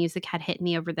the music had hit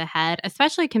me over the head,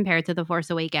 especially compared to The Force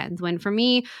Awakens, when for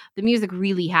me, the music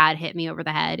really had hit me over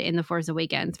the head in The Force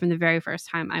Awakens from the very first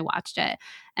time I watched it.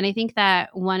 And I think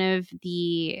that one of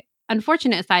the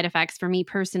unfortunate side effects for me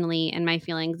personally and my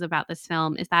feelings about this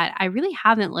film is that I really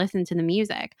haven't listened to the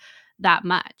music that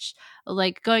much.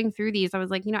 Like going through these, I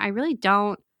was like, I really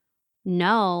don't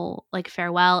know like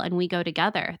Farewell and We Go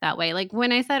Together that way. Like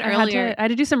when I said earlier, I had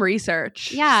to do some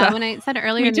research. yeah, so. when I said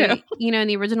earlier, in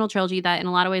the original trilogy, that in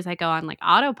a lot of ways I go on like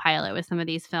autopilot with some of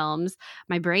these films.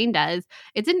 My brain does.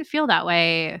 It didn't feel that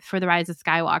way for The Rise of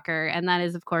Skywalker, and that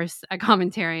is, of course, a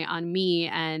commentary on me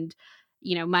and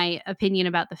my opinion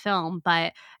about the film.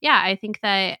 But yeah, I think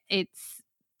that it's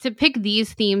to pick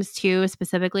these themes too,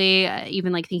 specifically,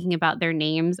 even like thinking about their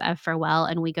names of Farewell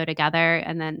and We Go Together,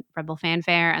 and then Rebel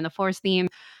Fanfare and the Force theme.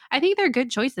 I think they're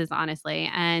good choices, honestly.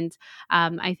 And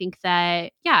I think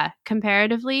that, yeah,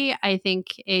 comparatively, I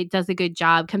think it does a good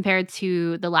job compared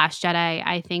to The Last Jedi.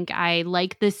 I think I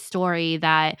like this story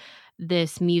that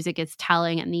this music is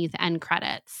telling in these end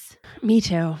credits. Me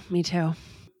too.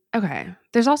 Okay.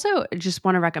 There's also, just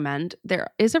want to recommend, there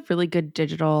is a really good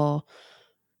digital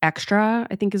extra,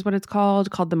 I think is what it's called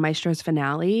The Maestro's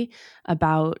Finale,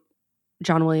 about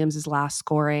John Williams' last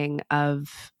scoring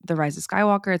of The Rise of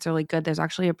Skywalker. It's really good. There's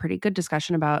actually a pretty good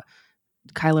discussion about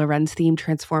Kylo Ren's theme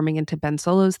transforming into Ben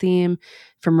Solo's theme.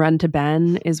 From Ren to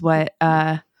Ben is what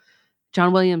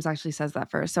John Williams actually says that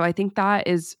first. So I think that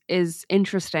is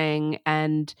interesting.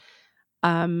 And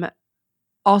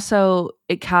also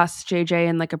it casts JJ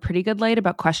in like a pretty good light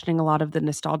about questioning a lot of the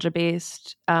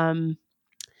nostalgia-based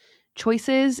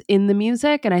choices in the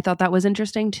music, and I thought that was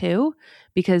interesting too,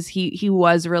 because he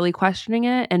was really questioning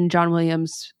it, and John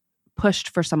Williams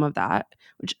pushed for some of that,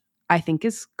 which I think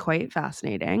is quite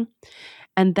fascinating.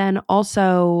 And then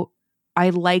also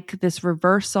I like this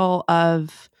reversal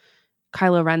of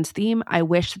Kylo Ren's theme. I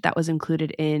wish that was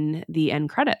included in the end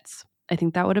credits. I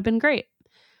think that would have been great.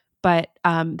 But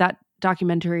that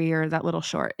documentary, or that little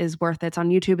short, is worth it. It's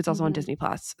on YouTube. It's also on Disney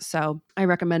Plus. So I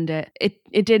recommend it.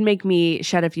 It did make me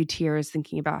shed a few tears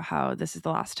thinking about how this is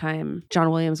the last time John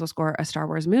Williams will score a Star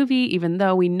Wars movie, even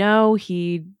though we know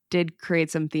he did create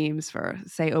some themes for,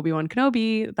 say, Obi-Wan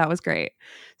Kenobi. That was great.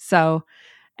 So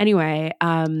anyway,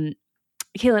 Caitlin,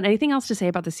 anything else to say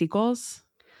about the sequels?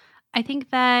 I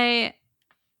think that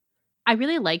I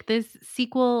really like this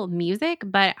sequel music,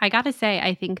 but I gotta say,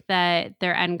 I think that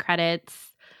their end credits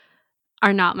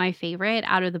are not my favorite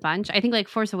out of the bunch. I think like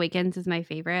Force Awakens is my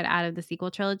favorite out of the sequel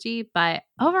trilogy, but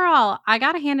overall, I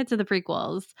gotta hand it to the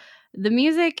prequels. The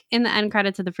music in the end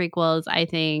credits of the prequels, I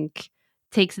think,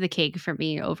 takes the cake for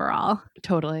me overall.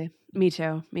 Totally. Me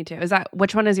too.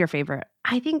 Which one is your favorite?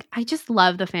 I think I just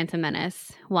love the Phantom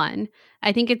Menace one.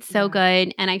 I think it's so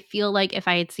good, and I feel like if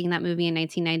I had seen that movie in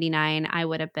 1999, I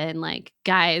would have been like,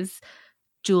 guys,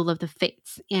 Jewel of the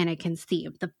Fates, Anakin's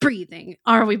theme, the breathing.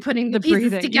 Are we putting the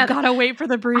pieces together? You gotta wait for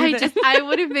the breathing. I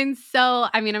would have been so,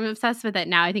 I'm obsessed with it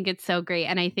now. I think it's so great.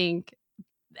 And I think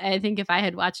if I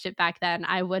had watched it back then,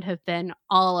 I would have been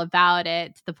all about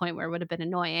it to the point where it would have been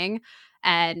annoying.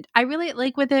 And I really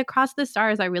like with it Across the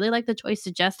Stars, I really like the choice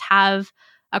to just have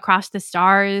Across the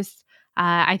Stars.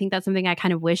 I think that's something I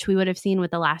kind of wish we would have seen with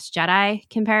The Last Jedi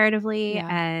comparatively.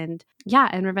 And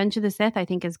Revenge of the Sith, I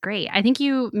think, is great. I think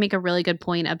you make a really good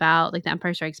point about like the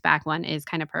Empire Strikes Back one is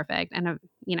kind of perfect. And,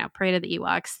 Parade of the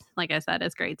Ewoks, like I said,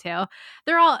 is great too.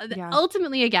 They're all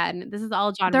ultimately, again, this is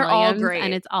all John Williams, all great.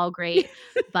 And it's all great.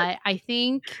 But I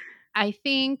think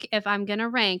if I'm going to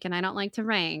rank, and I don't like to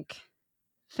rank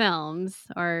films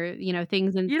or,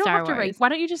 things in Star Wars. You don't have to rank. Why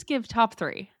don't you just give top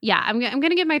 3? Yeah, I'm going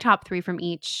to give my top 3 from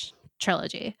each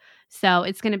trilogy. So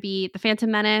it's going to be The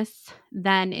Phantom Menace,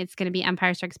 then it's going to be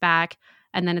Empire Strikes Back,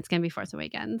 and then it's going to be Force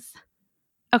Awakens.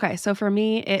 Okay, so for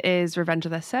me, it is Revenge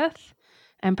of the Sith,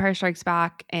 Empire Strikes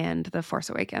Back, and The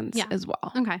Force Awakens as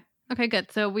well. Okay,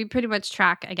 good. So we pretty much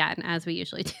track again, as we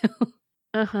usually do.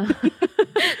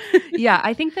 Yeah,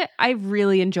 I think that I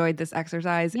really enjoyed this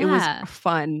exercise. Yeah. It was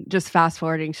fun just fast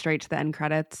forwarding straight to the end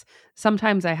credits.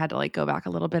 Sometimes I had to like go back a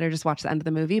little bit or just watch the end of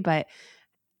the movie, but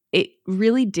it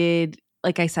really did,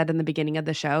 like I said in the beginning of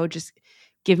the show, just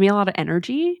give me a lot of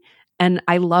energy. And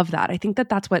I love that. I think that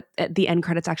that's what the end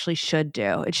credits actually should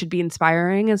do. It should be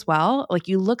inspiring as well. Like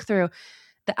you look through,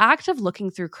 the act of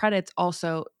looking through credits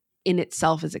also in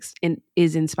itself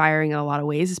is inspiring in a lot of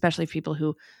ways, especially for people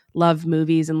who love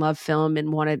movies and love film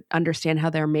and want to understand how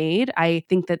they're made. I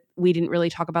think that we didn't really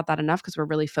talk about that enough because we're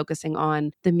really focusing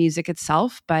on the music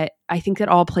itself. But I think it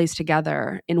all plays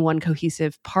together in one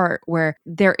cohesive part where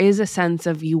there is a sense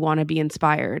of you want to be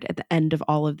inspired at the end of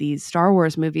all of these Star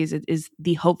Wars movies. It is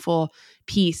the hopeful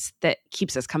piece that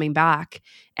keeps us coming back.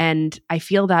 And I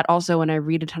feel that also when I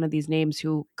read a ton of these names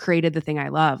who created the thing I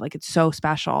love. Like, it's so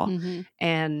special. Mm-hmm.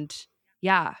 And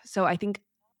yeah, so I think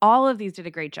all of these did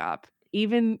a great job.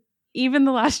 Even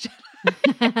The Last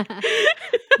Jedi.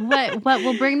 What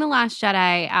will bring The Last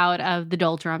Jedi out of the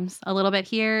doldrums a little bit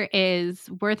here is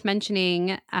worth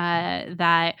mentioning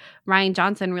that Rian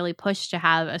Johnson really pushed to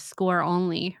have a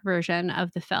score-only version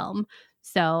of the film.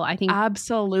 So I think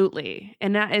absolutely.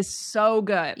 And that is so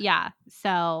good. Yeah.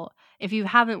 So if you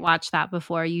haven't watched that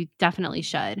before, you definitely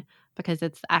should, because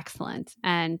it's excellent.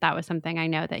 And that was something I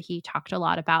know that he talked a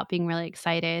lot about, being really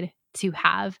excited to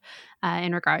have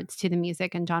in regards to the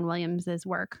music and John Williams's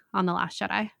work on The Last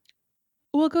Jedi.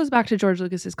 Well, it goes back to George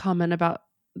Lucas's comment about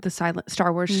the silent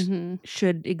Star Wars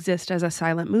should exist as a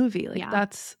silent movie. Like,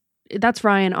 that's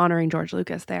Rian honoring George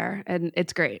Lucas there, and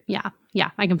it's great. Yeah,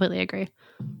 I completely agree.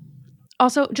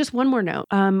 Also, just one more note.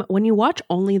 When you watch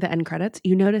only the end credits,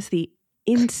 you notice the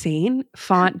insane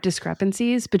font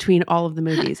discrepancies between all of the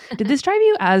movies. Did this drive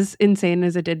you as insane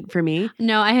as it did for me?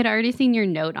 No, I had already seen your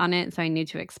note on it, so I knew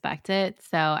to expect it.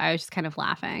 So I was just kind of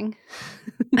laughing.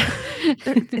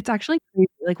 It's actually crazy.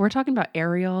 Like, we're talking about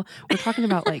Arial. We're talking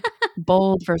about like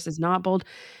bold versus not bold.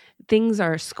 Things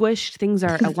are squished. Things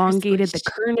are elongated. The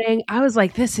kerning. I was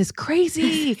like, this is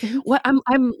crazy. What?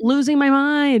 I'm losing my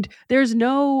mind. There's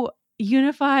no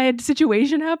unified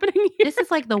situation happening here. This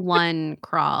is like the one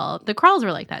crawl. The crawls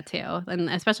were like that too, and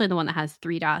especially the one that has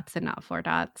 3 dots and not 4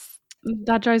 dots.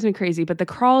 That drives me crazy, but the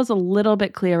crawl is a little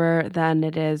bit clearer than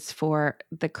it is for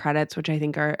the credits, which I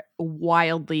think are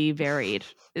wildly varied.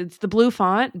 It's the blue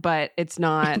font, but it's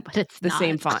not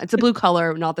same font. It's a blue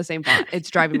color, not the same font.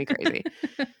 It's driving me crazy.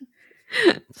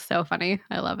 So funny.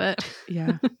 I love it.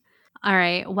 Yeah. All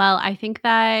right. Well, I think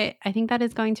that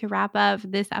is going to wrap up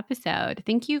this episode.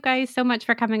 Thank you guys so much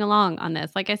for coming along on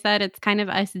this. Like I said, it's kind of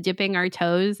us dipping our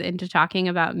toes into talking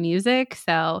about music,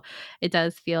 so it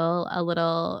does feel a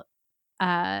little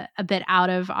a bit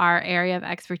out of our area of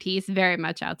expertise, very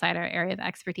much outside our area of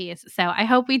expertise. So I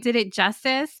hope we did it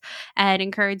justice and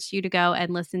encouraged you to go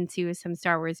and listen to some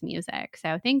Star Wars music.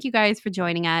 So thank you guys for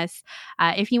joining us.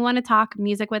 If you want to talk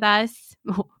music with us,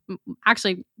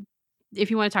 actually, if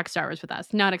you want to talk Star Wars with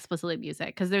us, not explicitly music,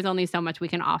 because there's only so much we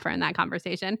can offer in that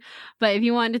conversation. But if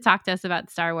you want to talk to us about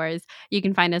Star Wars, you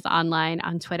can find us online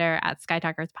on Twitter at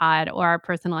SkyTalkersPod, or our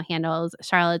personal handles.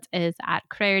 Charlotte's is at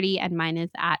Clarity and mine is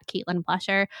at Caitlin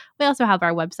Blusher. We also have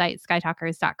our website,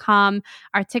 skytalkers.com,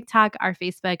 our TikTok, our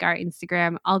Facebook, our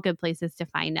Instagram, all good places to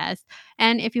find us.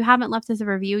 And if you haven't left us a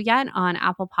review yet on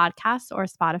Apple Podcasts or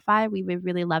Spotify, we would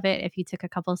really love it if you took a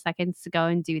couple seconds to go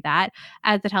and do that,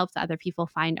 as it helps other people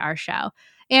find our show.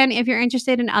 And if you're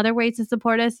interested in other ways to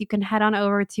support us, you can head on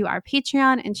over to our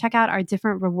Patreon and check out our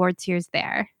different reward tiers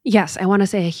there. Yes, I want to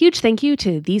say a huge thank you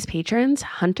to these patrons: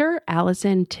 Hunter,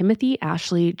 Allison, Timothy,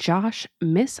 Ashley, Josh,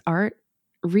 Miss Art,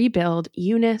 Rebuild,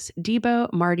 Eunice,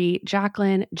 Debo, Marty,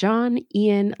 Jacqueline, John,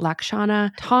 Ian,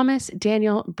 Lakshana, Thomas,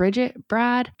 Daniel, Bridget,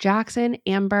 Brad, Jackson,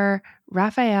 Amber,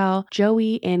 Raphael,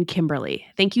 Joey, and Kimberly.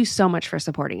 Thank you so much for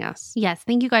supporting us. Yes,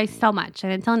 thank you guys so much.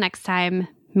 And until next time,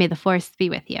 may the Force be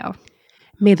with you.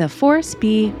 May the Force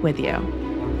be with you.